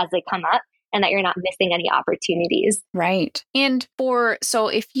bids as they come up and that you're not missing any opportunities. Right. And so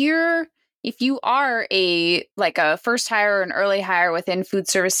if you are a first hire or an early hire within food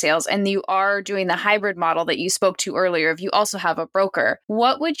service sales, and you are doing the hybrid model that you spoke to earlier, if you also have a broker,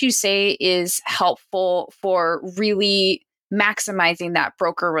 what would you say is helpful for really maximizing that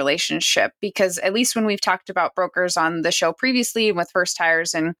broker relationship? Because at least when we've talked about brokers on the show previously with first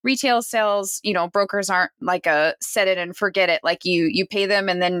hires and retail sales, brokers aren't like a set it and forget it. Like you pay them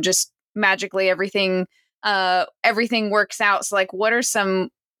and then just magically everything works out. So like, what are some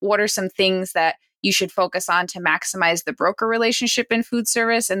things that you should focus on to maximize the broker relationship in food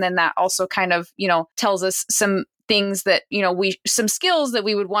service? And then that also kind of, tells us some things that, some skills that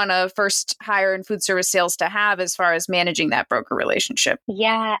we would want to first hire in food service sales to have as far as managing that broker relationship.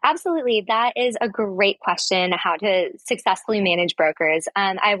 Yeah, absolutely. That is a great question, how to successfully manage brokers.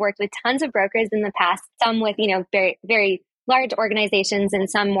 I've worked with tons of brokers in the past, some with, very, very large organizations and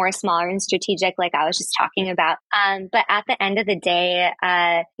some more smaller and strategic, like I was just talking about. But at the end of the day,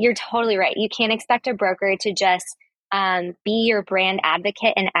 you're totally right. You can't expect a broker to just be your brand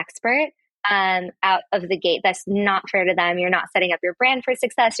advocate and expert out of the gate. That's not fair to them. You're not setting up your brand for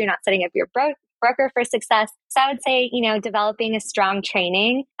success. You're not setting up your broker for success. So I would say, developing a strong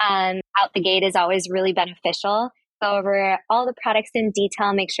training out the gate is always really beneficial. Go over all the products in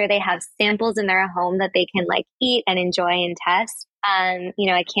detail, make sure they have samples in their home that they can like eat and enjoy and test. I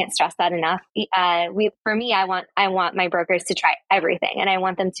can't stress that enough. For me, I want my brokers to try everything, and I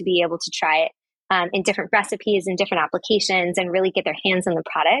want them to be able to try it in different recipes and different applications and really get their hands on the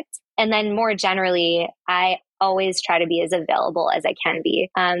product. And then more generally, I always try to be as available as I can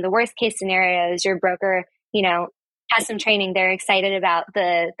be. The worst case scenario is your broker, has some training. They're excited about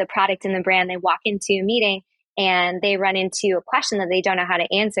the product and the brand. They walk into a meeting and they run into a question that they don't know how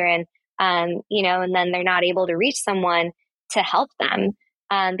to answer. And, and then they're not able to reach someone to help them.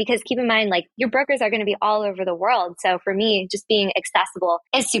 Because keep in mind, like your brokers are going to be all over the world. So for me, just being accessible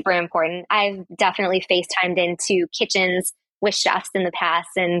is super important. I've definitely FaceTimed into kitchens with chefs in the past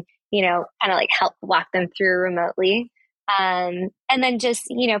and, kind of like help walk them through remotely. And then just,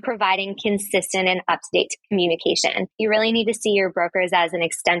 providing consistent and up-to-date communication. You really need to see your brokers as an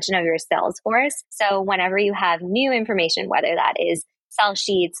extension of your sales force. So whenever you have new information, whether that is sell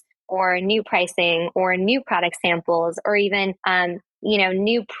sheets or new pricing or new product samples or even,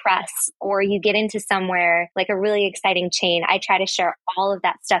 new press, or you get into somewhere like a really exciting chain, I try to share all of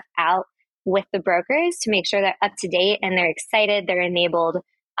that stuff out with the brokers to make sure they're up to date and they're excited, they're enabled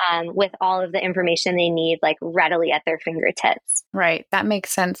with all of the information they need, like readily at their fingertips. Right. That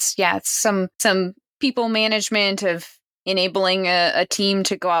makes sense. Yeah. It's some people management of enabling a team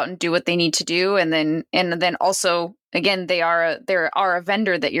to go out and do what they need to do. And then also, again, there are a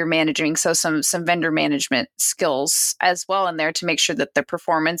vendor that you're managing. So some vendor management skills as well in there to make sure that the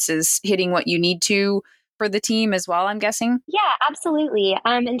performance is hitting what you need to for the team as well, I'm guessing? Yeah, absolutely.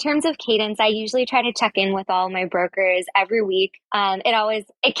 In terms of cadence, I usually try to check in with all my brokers every week.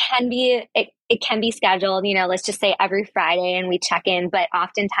 It can be scheduled, let's just say every Friday and we check in, but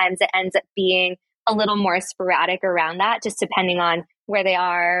oftentimes it ends up being a little more sporadic around that, just depending on where they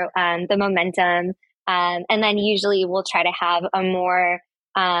are, the momentum. And then usually we'll try to have a more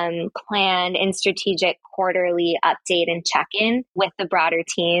planned and strategic quarterly update and check-in with the broader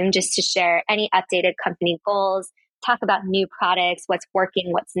team, just to share any updated company goals, talk about new products, what's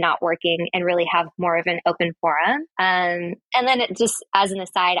working, what's not working, and really have more of an open forum. And then just as an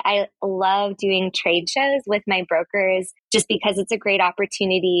aside, I love doing trade shows with my brokers just because it's a great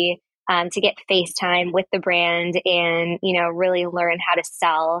opportunity to get face time with the brand and, really learn how to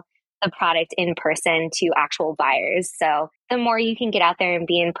sell the product in person to actual buyers. So the more you can get out there and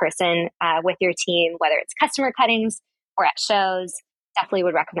be in person with your team, whether it's customer cuttings or at shows, definitely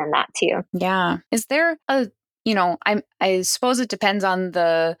would recommend that too. Yeah. Is there I suppose it depends on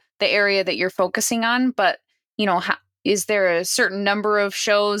the area that you're focusing on, but is there a certain number of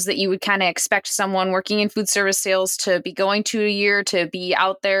shows that you would kind of expect someone working in food service sales to be going to a year, to be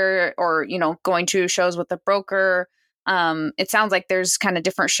out there, or going to shows with a broker? It sounds like there's kind of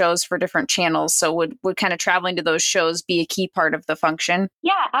different shows for different channels. So would kind of traveling to those shows be a key part of the function?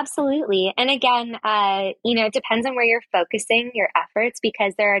 Yeah, absolutely. And again, it depends on where you're focusing your efforts,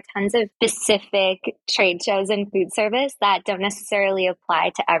 because there are tons of specific trade shows in food service that don't necessarily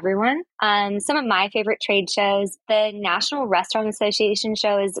apply to everyone. Some of my favorite trade shows, the National Restaurant Association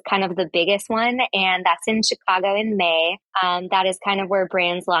show is kind of the biggest one, and that's in Chicago in May. That is kind of where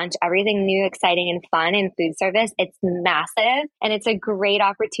brands launch everything new, exciting, and fun in food service. It's massive, and it's a great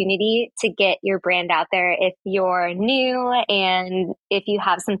opportunity to get your brand out there if you're new and if you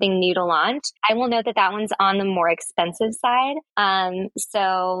have something new to launch. I will note that that one's on the more expensive side.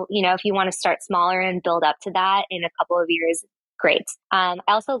 So, if you want to start smaller and build up to that in a couple of years, great. I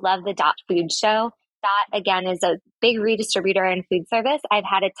also love the Dot Food Show. That, again, is a big redistributor in food service. I've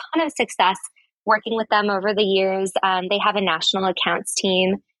had a ton of success working with them over the years. They have a national accounts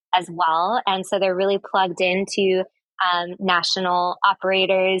team as well. And so they're really plugged into national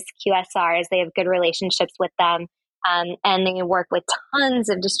operators, QSRs. They have good relationships with them. And they work with tons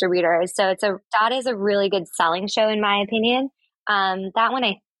of distributors. So that is a really good selling show, in my opinion. That one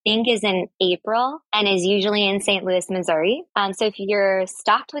I think is in April and is usually in St. Louis, Missouri. So if you're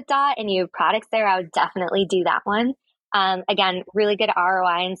stocked with Dot and you have products there, I would definitely do that one. Again, really good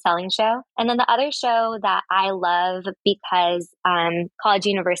ROI and selling show. And then the other show that I love, because college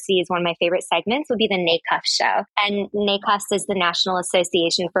university is one of my favorite segments, would be the NACUF show. And NACUF is the National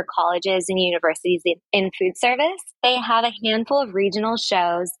Association for Colleges and Universities in Food Service. They have a handful of regional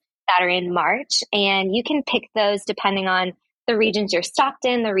shows that are in March, and you can pick those depending on the regions you're stocked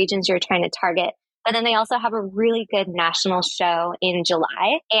in, the regions you're trying to target. But then they also have a really good national show in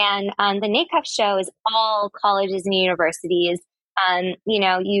July. And the NACUF show is all colleges and universities.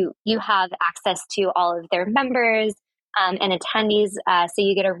 You have access to all of their members and attendees. So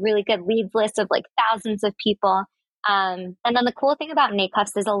you get a really good leads list of like thousands of people. And then the cool thing about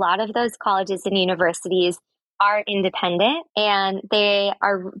NACUFs is a lot of those colleges and universities are independent, and they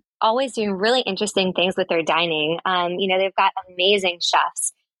are always doing really interesting things with their dining. They've got amazing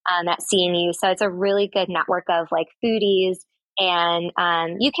chefs at CNU. So it's a really good network of like foodies, and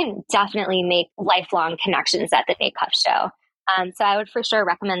you can definitely make lifelong connections at the NACUF show. So I would for sure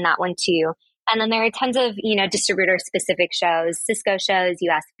recommend that one too. And then there are tons of, distributor specific shows, Cisco shows,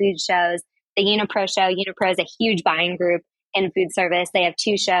 US food shows, the Unipro show. Unipro is a huge buying group in food service. They have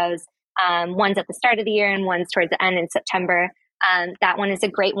two shows. One's at the start of the year and one's towards the end in September. That one is a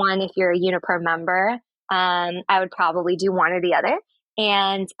great one if you're a Unipro member. I would probably do one or the other.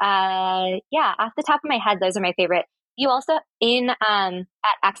 And off the top of my head, those are my favorite. You also at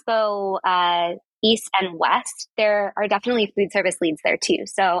Expo East and West, there are definitely food service leads there too.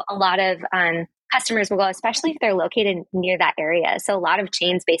 So a lot of customers will go, especially if they're located near that area. So a lot of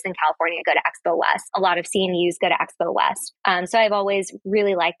chains based in California go to Expo West. A lot of CNUs go to Expo West. So I've always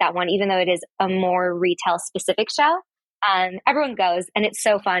really liked that one, even though it is a more retail specific show. Everyone goes, and it's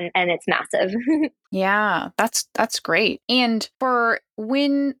so fun and it's massive. Yeah, that's great. And what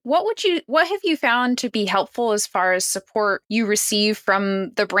have you found to be helpful as far as support you receive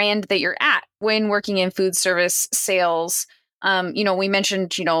from the brand that you're at when working in food service sales? We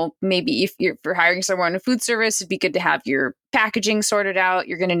mentioned, maybe if you're hiring someone in food service, it'd be good to have your packaging sorted out.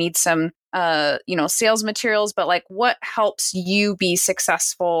 You're going to need some, sales materials, but like what helps you be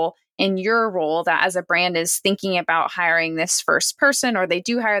successful in your role that as a brand is thinking about hiring this first person, or they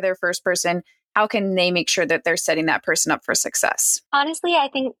do hire their first person? how can they make sure that they're setting that person up for success? Honestly, I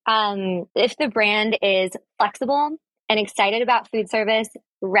think if the brand is flexible and excited about food service,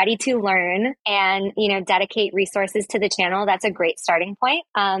 ready to learn and, dedicate resources to the channel, that's a great starting point.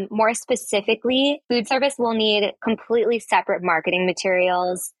 More specifically, food service will need completely separate marketing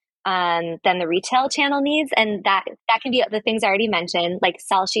materials than the retail channel needs. And that can be the things I already mentioned, like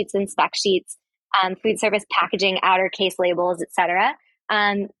sell sheets and spec sheets, food service packaging, outer case labels, etc.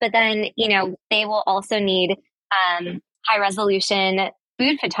 But then, they will also need high resolution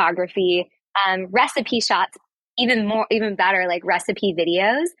food photography, recipe shots, even better, like recipe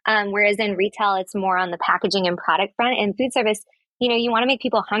videos. Whereas in retail, it's more on the packaging and product front. And food service, you want to make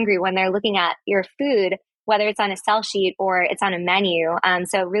people hungry when they're looking at your food, whether it's on a sell sheet or it's on a menu.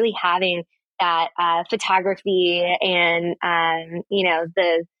 So really having that photography and,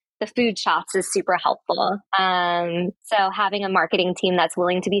 the food shots is super helpful. So having a marketing team that's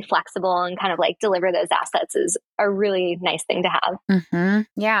willing to be flexible and kind of like deliver those assets is a really nice thing to have. Mm-hmm.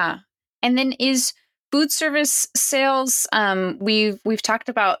 Yeah. And then is food service sales, we've talked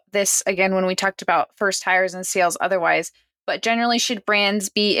about this again when we talked about first hires and sales otherwise, but generally should brands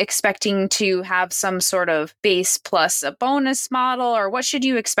be expecting to have some sort of base plus a bonus model, or what should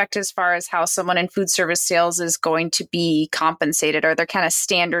you expect as far as how someone in food service sales is going to be compensated? Are there kind of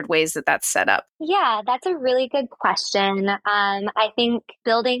standard ways that that's set up? Yeah, that's a really good question. I think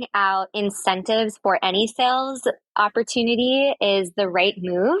building out incentives for any sales opportunity is the right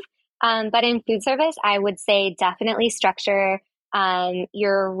move. But in food service, I would say definitely structure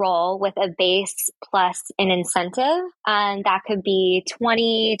your role with a base plus an incentive. That could be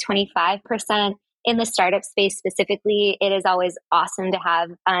 20, 25%. In the startup space specifically, it is always awesome to have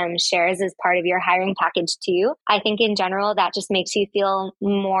shares as part of your hiring package too. I think in general, that just makes you feel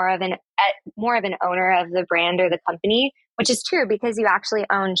more of an owner of the brand or the company, which is true because you actually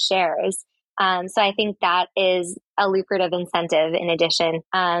own shares. So I think that is a lucrative incentive in addition.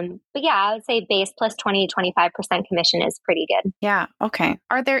 But yeah, I would say base plus 20, 25% commission is pretty good. Yeah. Okay.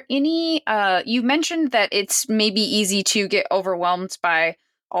 Are there any, you mentioned that it's maybe easy to get overwhelmed by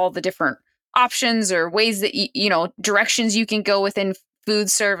all the different options or ways that, directions you can go within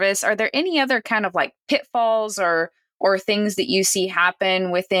food service. Are there any other kind of like pitfalls or things that you see happen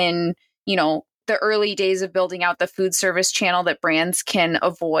within, the early days of building out the food service channel that brands can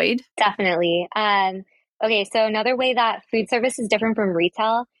avoid? Definitely. Okay, so another way that food service is different from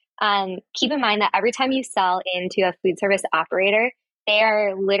retail, keep in mind that every time you sell into a food service operator, they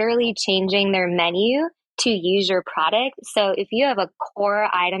are literally changing their menu to use your product. So if you have a core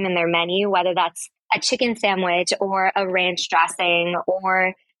item in their menu, whether that's a chicken sandwich or a ranch dressing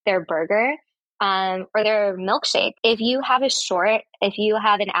or their burger, or their milkshake. If you have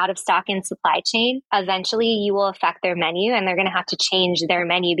an out of stock in supply chain, eventually you will affect their menu and they're going to have to change their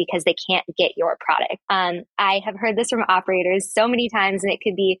menu because they can't get your product. I have heard this from operators so many times, and it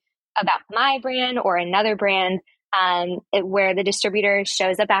could be about my brand or another brand, where the distributor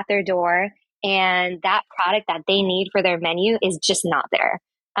shows up at their door and that product that they need for their menu is just not there.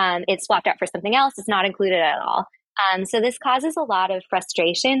 It's swapped out for something else. It's not included at all. So this causes a lot of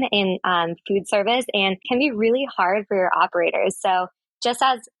frustration in food service and can be really hard for your operators. So just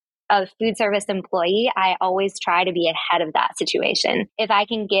as a food service employee, I always try to be ahead of that situation. If I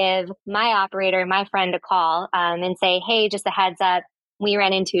can give my operator, my friend, a call and say, hey, just a heads up, we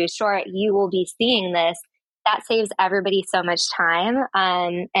ran into a short, you will be seeing this. That saves everybody so much time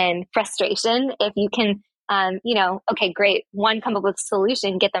and frustration. If you can okay, great. One, come up with a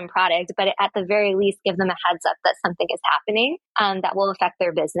solution, get them product, but at the very least, give them a heads up that something is happening that will affect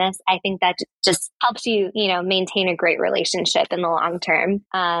their business. I think that just helps you, maintain a great relationship in the long term.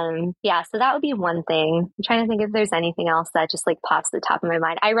 So that would be one thing. I'm trying to think if there's anything else that just like pops to the top of my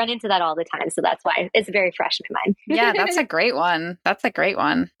mind. I run into that all the time, so that's why it's very fresh in my mind. Yeah, that's a great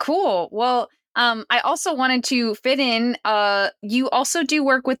one. Cool. Well, I also wanted to fit in, you also do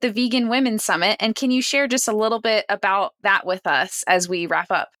work with the Vegan Women's Summit, and can you share just a little bit about that with us as we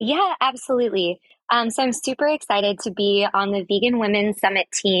wrap up? Yeah, absolutely. So I'm super excited to be on the Vegan Women's Summit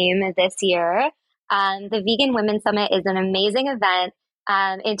team this year. The Vegan Women's Summit is an amazing event.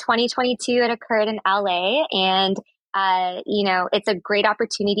 In 2022, it occurred in LA, and it's a great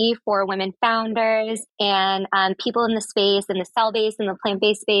opportunity for women founders and people in the space, in the cell-based and the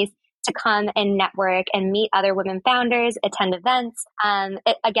plant-based space, to come and network and meet other women founders, attend events.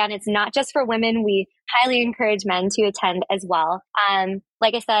 Again, it's not just for women. We highly encourage men to attend as well.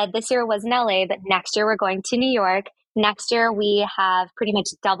 Like I said, this year was in LA, but next year we're going to New York. Next year, we have pretty much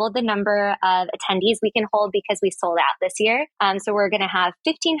doubled the number of attendees we can hold because we sold out this year. So we're going to have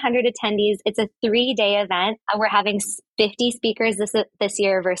 1,500 attendees. It's a 3-day event. We're having 50 speakers this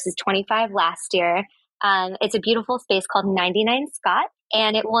year versus 25 last year. It's a beautiful space called 99 Scott,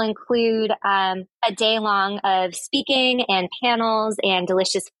 and it will include a day long of speaking and panels and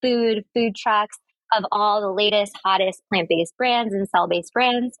delicious food trucks of all the latest, hottest plant-based brands and cell-based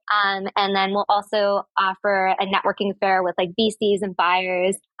brands. And then we'll also offer a networking fair with like VCs and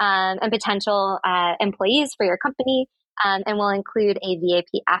buyers and potential employees for your company. And we'll include a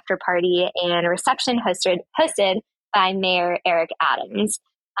VIP after party and a reception hosted by Mayor Eric Adams.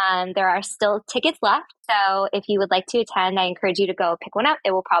 There are still tickets left. So if you would like to attend, I encourage you to go pick one up.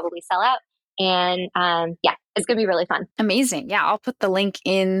 It will probably sell out. And it's going to be really fun. Amazing. Yeah, I'll put the link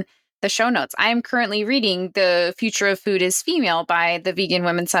in the show notes. I'm currently reading The Future of Food is Female by the Vegan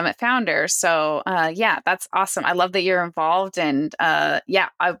Women Summit founder. So that's awesome. I love that you're involved. And I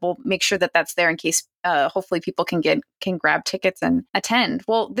will make sure that that's there in case hopefully people can grab tickets and attend.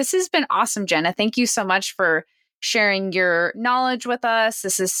 Well, this has been awesome, Jenna. Thank you so much for sharing your knowledge with us.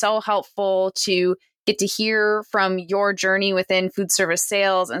 This is so helpful to get to hear from your journey within food service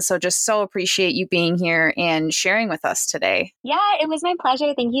sales. And so just so appreciate you being here and sharing with us today. Yeah, it was my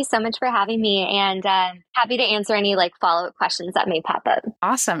pleasure. Thank you so much for having me, and happy to answer any follow-up questions that may pop up.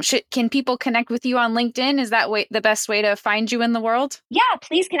 Awesome. Can people connect with you on LinkedIn? Is that the best way to find you in the world? Yeah,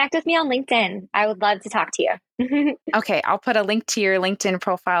 please connect with me on LinkedIn. I would love to talk to you. Okay, I'll put a link to your LinkedIn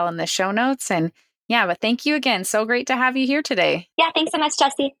profile in the show notes. And but thank you again. So great to have you here today. Yeah, thanks so much,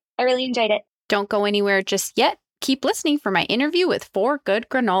 Jessie. I really enjoyed it. Don't go anywhere just yet. Keep listening for my interview with For Good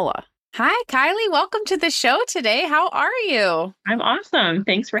Granola. Hi, Kylie. Welcome to the show today. How are you? I'm awesome.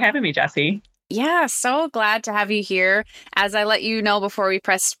 Thanks for having me, Jessie. Yeah, so glad to have you here. As I let you know before we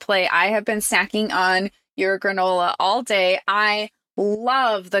pressed play, I have been snacking on your granola all day. I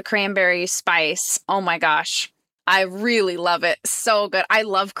love the cranberry spice. Oh my gosh. I really love it. So good. I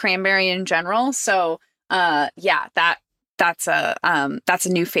love cranberry in general. So that's a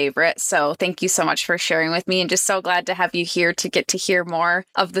new favorite. So thank you so much for sharing with me, and just so glad to have you here to get to hear more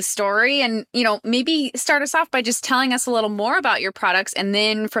of the story. And, maybe start us off by just telling us a little more about your products. And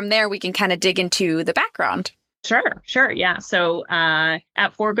then from there, we can kind of dig into the background. Sure. Yeah. So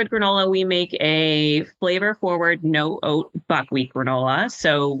at For Good Granola, we make a flavor-forward, no-oat buckwheat granola.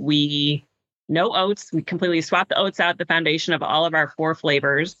 So no oats. We completely swap the oats out. The foundation of all of our 4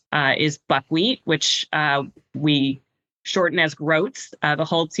 flavors is buckwheat, which we shorten as groats, the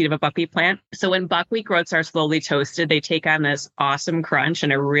whole seed of a buckwheat plant. So when buckwheat groats are slowly toasted, they take on this awesome crunch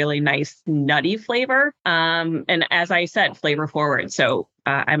and a really nice nutty flavor. And as I said, flavor forward. So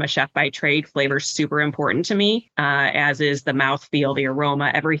I'm a chef by trade. Flavor's super important to me, as is the mouthfeel, the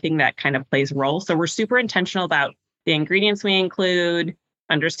aroma, everything that kind of plays a role. So we're super intentional about the ingredients we include,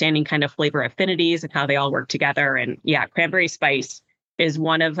 understanding kind of flavor affinities and how they all work together. And cranberry spice is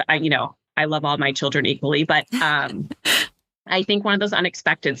one of, I love all my children equally, but I think one of those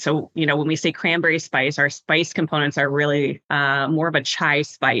unexpected. So, when we say cranberry spice, our spice components are really more of a chai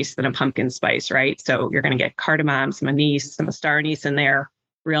spice than a pumpkin spice, right? So you're going to get cardamom, some anise, some star anise in there,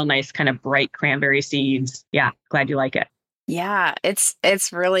 real nice kind of bright cranberry seeds. Yeah, glad you like it. Yeah, it's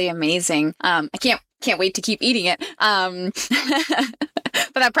really amazing. I can't wait to keep eating it.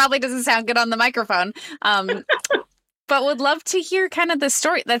 But that probably doesn't sound good on the microphone. But would love to hear kind of the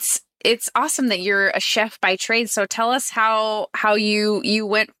story. It's awesome that you're a chef by trade. So tell us how you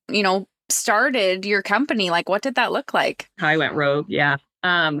went, started your company. Like, what did that look like? How I went rogue. Yeah.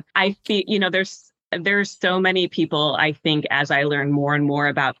 I feel, there's so many people, I think, as I learn more and more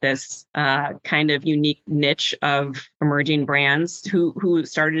about this kind of unique niche of emerging brands who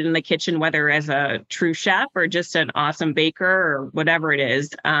started in the kitchen, whether as a true chef or just an awesome baker or whatever it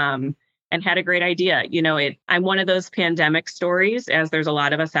is, and had a great idea. I'm one of those pandemic stories, as there's a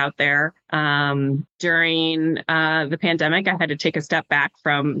lot of us out there. During the pandemic, I had to take a step back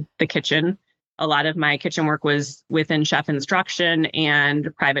from the kitchen. A lot of my kitchen work was within chef instruction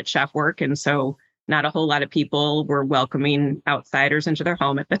and private chef work. And so not a whole lot of people were welcoming outsiders into their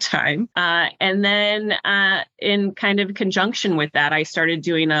home at the time. And then in kind of conjunction with that, I started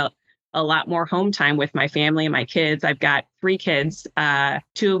doing a lot more home time with my family and my kids. I've got 3 kids,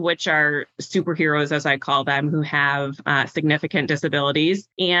 2 of which are superheroes, as I call them, who have significant disabilities.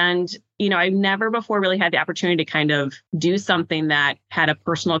 And, I've never before really had the opportunity to kind of do something that had a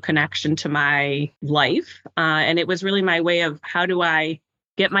personal connection to my life. And it was really my way of how do I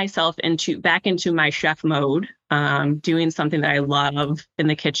get myself back into my chef mode, doing something that I love in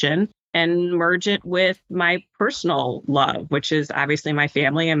the kitchen, and merge it with my personal love, which is obviously my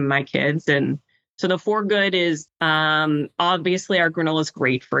family and my kids. And So the for good is obviously our granola is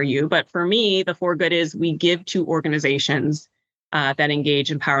great for you. But for me, the for good is we give to organizations that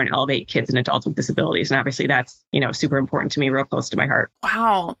engage, empower, and elevate kids and adults with disabilities. And obviously that's, super important to me, real close to my heart.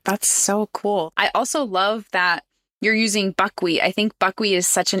 Wow, that's so cool. I also love that you're using buckwheat. I think buckwheat is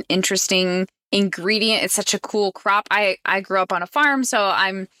such an interesting ingredient. It's such a cool crop. I grew up on a farm, so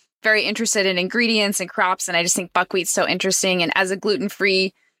I'm very interested in ingredients and crops. And I just think buckwheat's so interesting. And as a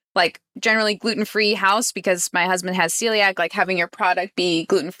gluten-free, generally gluten-free house, because my husband has celiac, having your product be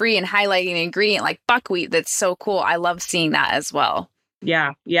gluten-free and highlighting an ingredient like buckwheat, that's so cool. I love seeing that as well.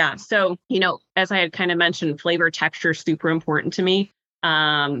 Yeah. Yeah. So, as I had kind of mentioned, flavor, texture, super important to me.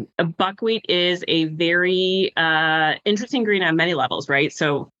 Buckwheat is a very interesting ingredient on many levels, right?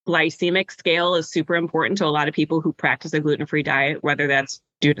 So glycemic scale is super important to a lot of people who practice a gluten-free diet, whether that's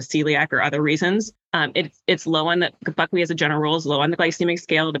due to celiac or other reasons. It's low on the buckwheat as a general rule is low on the glycemic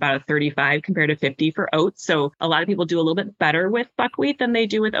scale at about a 35 compared to 50 for oats. So a lot of people do a little bit better with buckwheat than they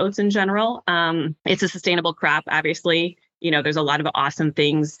do with oats in general. It's a sustainable crop, obviously. There's a lot of awesome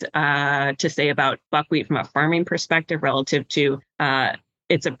things to say about buckwheat from a farming perspective relative to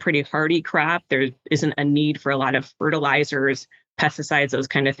it's a pretty hardy crop. There isn't a need for a lot of fertilizers, pesticides, those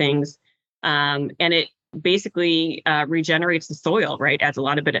kind of things. And it basically regenerates the soil, right? Adds a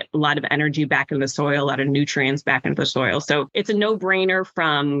lot of energy back into the soil, a lot of nutrients back into the soil. So it's a no-brainer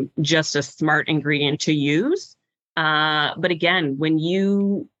from just a smart ingredient to use. But again, when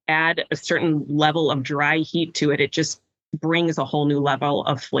you add a certain level of dry heat to it, it just brings a whole new level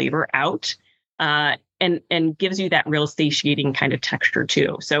of flavor out and gives you that real satiating kind of texture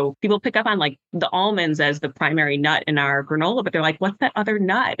too. So people pick up on the almonds as the primary nut in our granola, but they're like, what's that other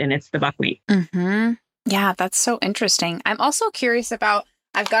nut? And it's the buckwheat. Mm-hmm. Yeah, that's so interesting. I'm also curious about,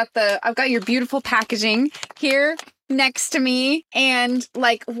 I've got your beautiful packaging here next to me, and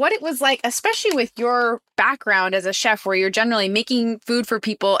what it was like, especially with your background as a chef, where you're generally making food for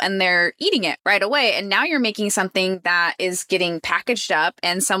people and they're eating it right away. And now you're making something that is getting packaged up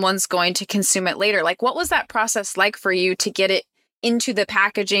and someone's going to consume it later. What was that process like for you to get it into the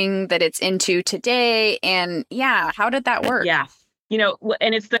packaging that it's into today? And yeah, how did that work? Yeah.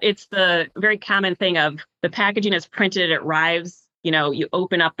 And it's the very common thing of the packaging is printed, it arrives, you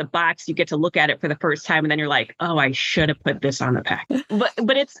open up the box, you get to look at it for the first time, and then you're like, oh, I should have put this on the pack. But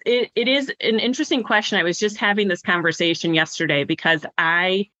it is an interesting question. I was just having this conversation yesterday because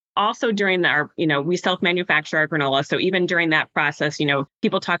I also during we self-manufacture our granola. So even during that process,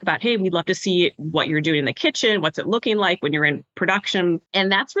 people talk about, hey, we'd love to see what you're doing in the kitchen. What's it looking like when you're in production?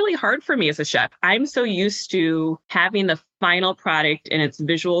 And that's really hard for me as a chef. I'm so used to having the final product in its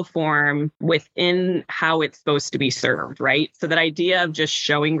visual form within how it's supposed to be served, right? So that idea of just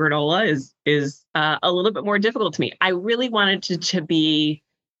showing granola is a little bit more difficult to me. I really wanted to be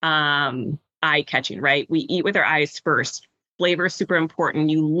eye-catching, right? We eat with our eyes first. Flavor is super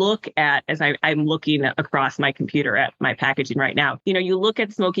important. You look at, as I'm looking across my computer at my packaging right now, you look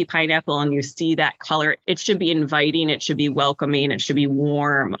at smoky pineapple and you see that color. It should be inviting. It should be welcoming. It should be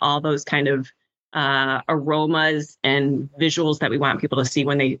warm. All those kind of aromas and visuals that we want people to see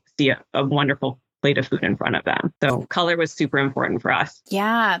when they see a wonderful plate of food in front of them. So color was super important for us.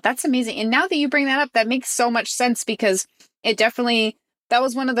 Yeah, that's amazing. And now that you bring that up, that makes so much sense, because it definitely, that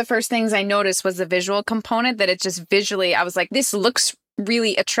was one of the first things I noticed was the visual component, that it just visually, I was like, this looks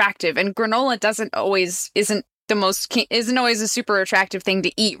really attractive. And granola isn't always a super attractive thing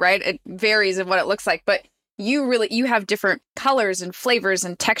to eat, right? It varies in what it looks like, but you have different colors and flavors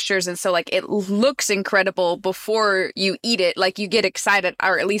and textures. And so it looks incredible before you eat it. You get excited,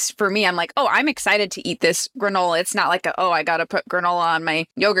 or at least for me, I'm like, oh, I'm excited to eat this granola. It's not I got to put granola on my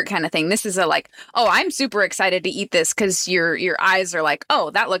yogurt kind of thing. This is oh, I'm super excited to eat this, because your eyes are like,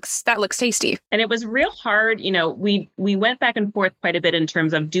 oh, that looks tasty. And it was real hard. We went back and forth quite a bit in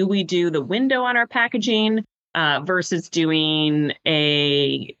terms of, do we do the window on our packaging versus doing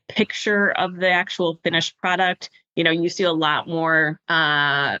a picture of the actual finished product. You see a lot more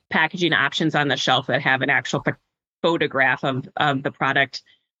packaging options on the shelf that have an actual photograph of the product.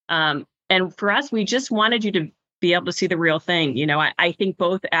 And for us, we just wanted you to be able to see the real thing. I think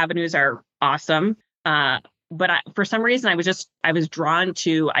both avenues are awesome. But for some reason, I was drawn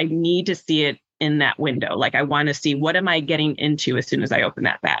to, I need to see it in that window. I want to see, what am I getting into as soon as I open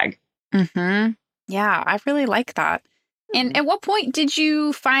that bag? Mm-hmm. Yeah, I really like that. And at what point did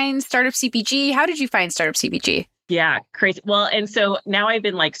you find Startup CPG? How did you find Startup CPG? Yeah, crazy. Well, and so now I've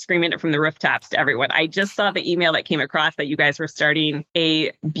been screaming it from the rooftops to everyone. I just saw the email that came across that you guys were starting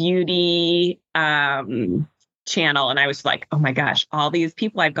a beauty channel. And I was like, oh my gosh, all these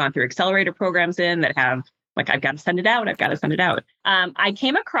people I've gone through accelerator programs in that have I've got to send it out. I've got to send it out. I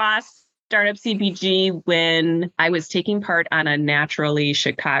came across Startup CPG when I was taking part on a Naturally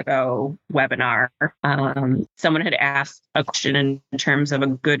Chicago webinar. Someone had asked a question in terms of a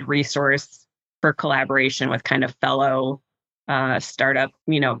good resource for collaboration with kind of fellow startup,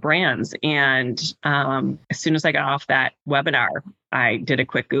 brands. And as soon as I got off that webinar, I did a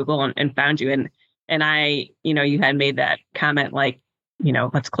quick Google and found you. And I, you had made that comment like,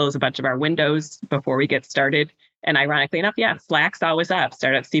 let's close a bunch of our windows before we get started. And ironically enough, yeah, Slack's always up.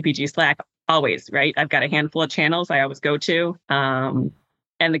 Startup CPG Slack, always, right? I've got a handful of channels I always go to. And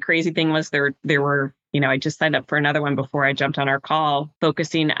the crazy thing was there were, I just signed up for another one before I jumped on our call,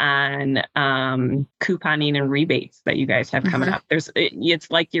 focusing on couponing and rebates that you guys have coming up.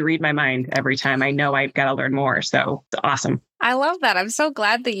 It's like you read my mind every time. I know I've got to learn more. So it's awesome. I love that. I'm so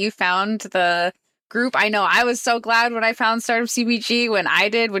glad that you found the group. I know I was so glad when I found Startup CPG when I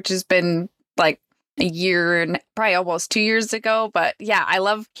did, which has been like a year and probably almost 2 years ago. But yeah, I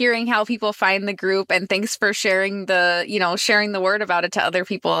love hearing how people find the group, and thanks for sharing the word about it to other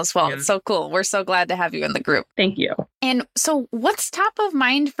people as well. Yeah. It's so cool. We're so glad to have you in the group. Thank you. And so what's top of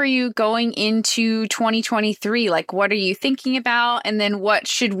mind for you going into 2023? Like, what are you thinking about? And then what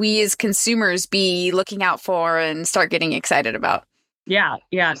should we as consumers be looking out for and start getting excited about?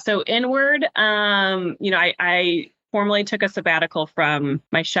 Yeah. So inward, I formally took a sabbatical from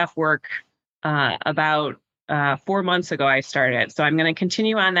my chef work about 4 months ago. I started. So I'm going to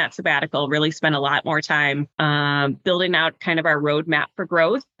continue on that sabbatical, really spend a lot more time building out kind of our roadmap for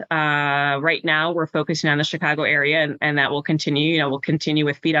growth. Right now, we're focusing on the Chicago area, and that will continue. We'll continue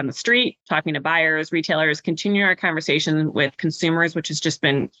with feet on the street, talking to buyers, retailers, continue our conversation with consumers, which has just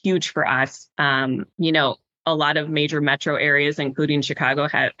been huge for us. A lot of major metro areas, including Chicago,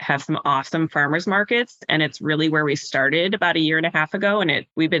 have some awesome farmers markets. And it's really where we started about 1.5 years ago. And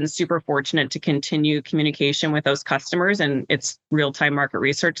we've been super fortunate to continue communication with those customers. And it's real-time market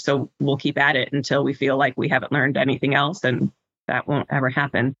research. So we'll keep at it until we feel like we haven't learned anything else. And that won't ever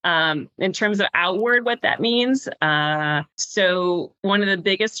happen. In terms of outward, what that means. So one of the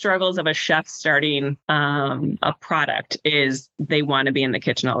biggest struggles of a chef starting a product is they want to be in the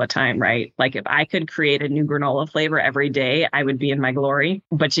kitchen all the time, right? Like if I could create a new granola flavor every day, I would be in my glory,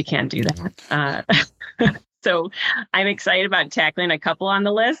 but you can't do that. So I'm excited about tackling a couple on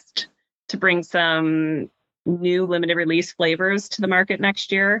the list to bring some new limited release flavors to the market next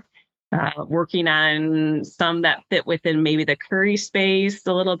year. Working on some that fit within maybe the curry space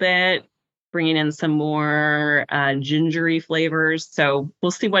a little bit, bringing in some more gingery flavors. So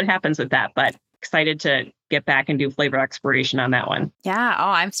we'll see what happens with that, but excited to get back and do flavor exploration on that one. Yeah.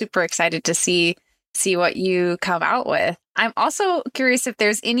 Oh, I'm super excited to see what you come out with. I'm also curious if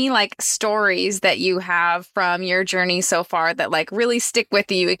there's any like stories that you have from your journey so far that like really stick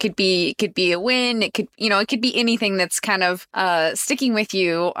with you. It could be a win. It could be anything that's kind of sticking with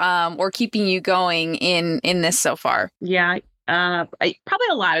you or keeping you going in this so far. Yeah. Probably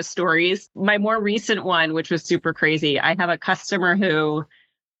a lot of stories. My more recent one, which was super crazy. I have a customer who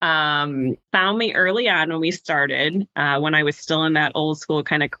found me early on when we started, when I was still in that old school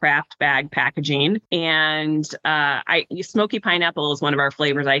kind of craft bag packaging. And smoky pineapple is one of our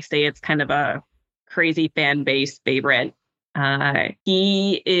flavors. I say it's kind of a crazy fan base favorite.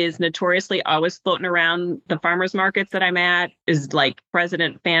 He is notoriously always floating around the farmers markets that I'm at, is like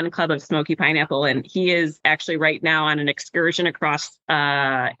president fan club of smoky pineapple. And he is actually right now on an excursion across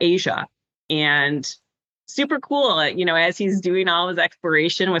Asia. And super cool, as he's doing all his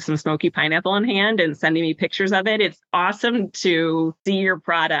exploration with some smoky pineapple in hand and sending me pictures of it. It's awesome to see your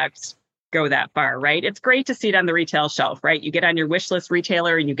product go that far, right? It's great to see it on the retail shelf, right? You get on your wish list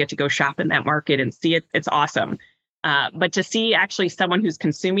retailer and you get to go shop in that market and see it. It's awesome. But to see actually someone who's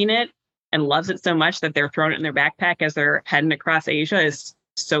consuming it and loves it so much that they're throwing it in their backpack as they're heading across Asia is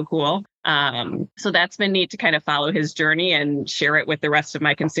so cool. So that's been neat to kind of follow his journey and share it with the rest of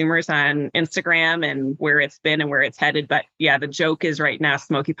my consumers on Instagram and where it's been and where it's headed. But yeah, the joke is right now,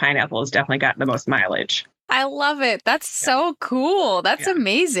 smoky pineapple has definitely gotten the most mileage. I love it. That's so cool. That's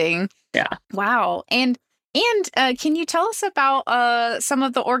amazing. Yeah. Wow. And can you tell us about some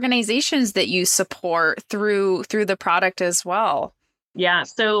of the organizations that you support through the product as well? Yeah.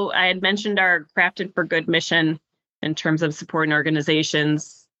 So I had mentioned our Crafted for Good mission in terms of supporting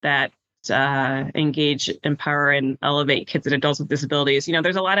organizations that engage, empower, and elevate kids and adults with disabilities.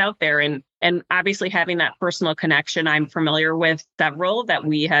 There's a lot out there, and obviously having that personal connection, I'm familiar with several that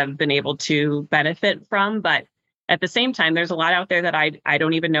we have been able to benefit from, but at the same time, there's a lot out there that I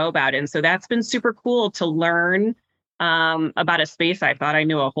don't even know about. And so that's been super cool to learn about a space I thought I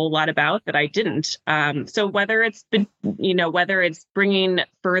knew a whole lot about that I didn't. So whether it's bringing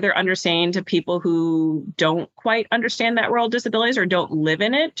further understanding to people who don't quite understand that world of disabilities or don't live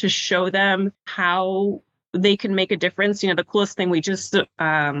in it, to show them how they can make a difference. The coolest thing, we just did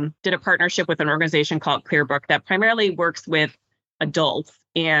a partnership with an organization called Clearbrook that primarily works with adults.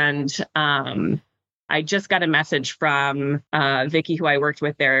 And I just got a message from Vicky, who I worked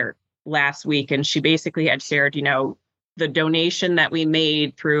with there last week, and she basically had shared, the donation that we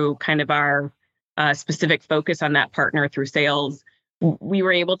made through kind of our specific focus on that partner through sales. We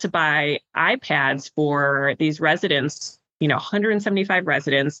were able to buy iPads for these residents. 175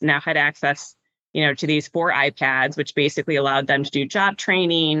 residents now had access to these 4 iPads, which basically allowed them to do job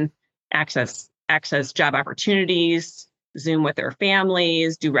training, access job opportunities, Zoom with their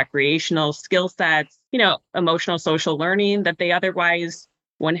families, do recreational skill sets, emotional social learning that they otherwise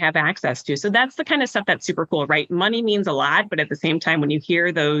wouldn't have access to. So that's the kind of stuff that's super cool, right? Money means a lot, but at the same time, when you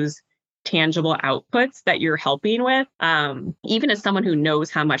hear those tangible outputs that you're helping with, even as someone who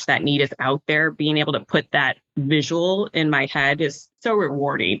knows how much that need is out there, being able to put that visual in my head is so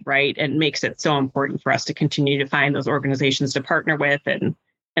rewarding, right? And makes it so important for us to continue to find those organizations to partner with and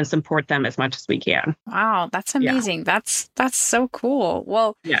support them as much as we can. Wow, that's amazing. Yeah. That's so cool.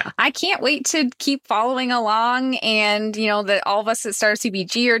 Well, yeah. I can't wait to keep following along, and that all of us at Startup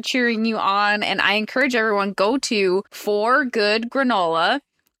CPG are cheering you on. And I encourage everyone, go to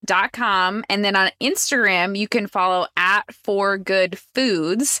forgoodgranola.com, and then on Instagram you can follow at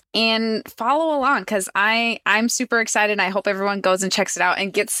forgoodfoods and follow along, because I'm super excited. I hope everyone goes and checks it out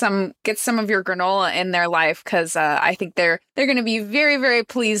and gets some of your granola in their life, because I think they're going to be very, very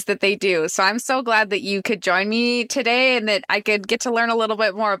pleased that they do. So I'm so glad that you could join me today and that I could get to learn a little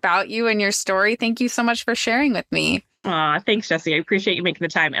bit more about you and your story. Thank you so much for sharing with me. Thanks, Jessie. I appreciate you making the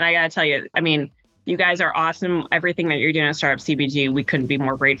time. And I got to tell you, you guys are awesome. Everything that you're doing at Startup CPG, we couldn't be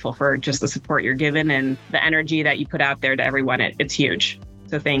more grateful for just the support you're given and the energy that you put out there to everyone. It's huge.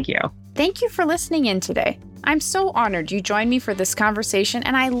 So thank you. Thank you for listening in today. I'm so honored you joined me for this conversation,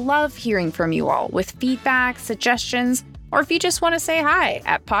 and I love hearing from you all with feedback, suggestions, or if you just want to say hi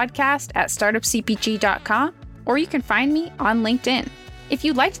at podcast@startupcpg.com, or you can find me on LinkedIn. If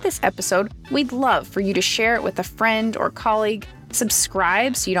you liked this episode, we'd love for you to share it with a friend or colleague,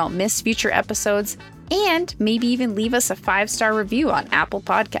 subscribe so you don't miss future episodes, and maybe even leave us a 5-star review on Apple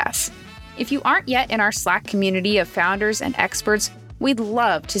Podcasts. If you aren't yet in our Slack community of founders and experts, we'd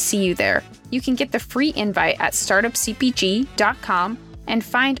love to see you there. You can get the free invite at startupcpg.com and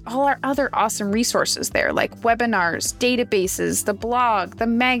find all our other awesome resources there, like webinars, databases, the blog, the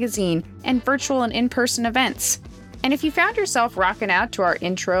magazine, and virtual and in-person events. And if you found yourself rocking out to our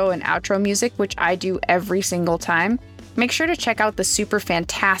intro and outro music, which I do every single time, make sure to check out the Super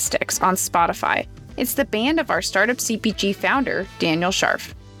Fantastics on Spotify. It's the band of our Startup CPG founder, Daniel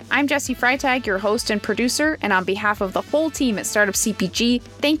Scharf. I'm Jessie Freitag, your host and producer, and on behalf of the whole team at Startup CPG,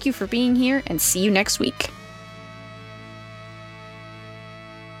 thank you for being here and see you next week.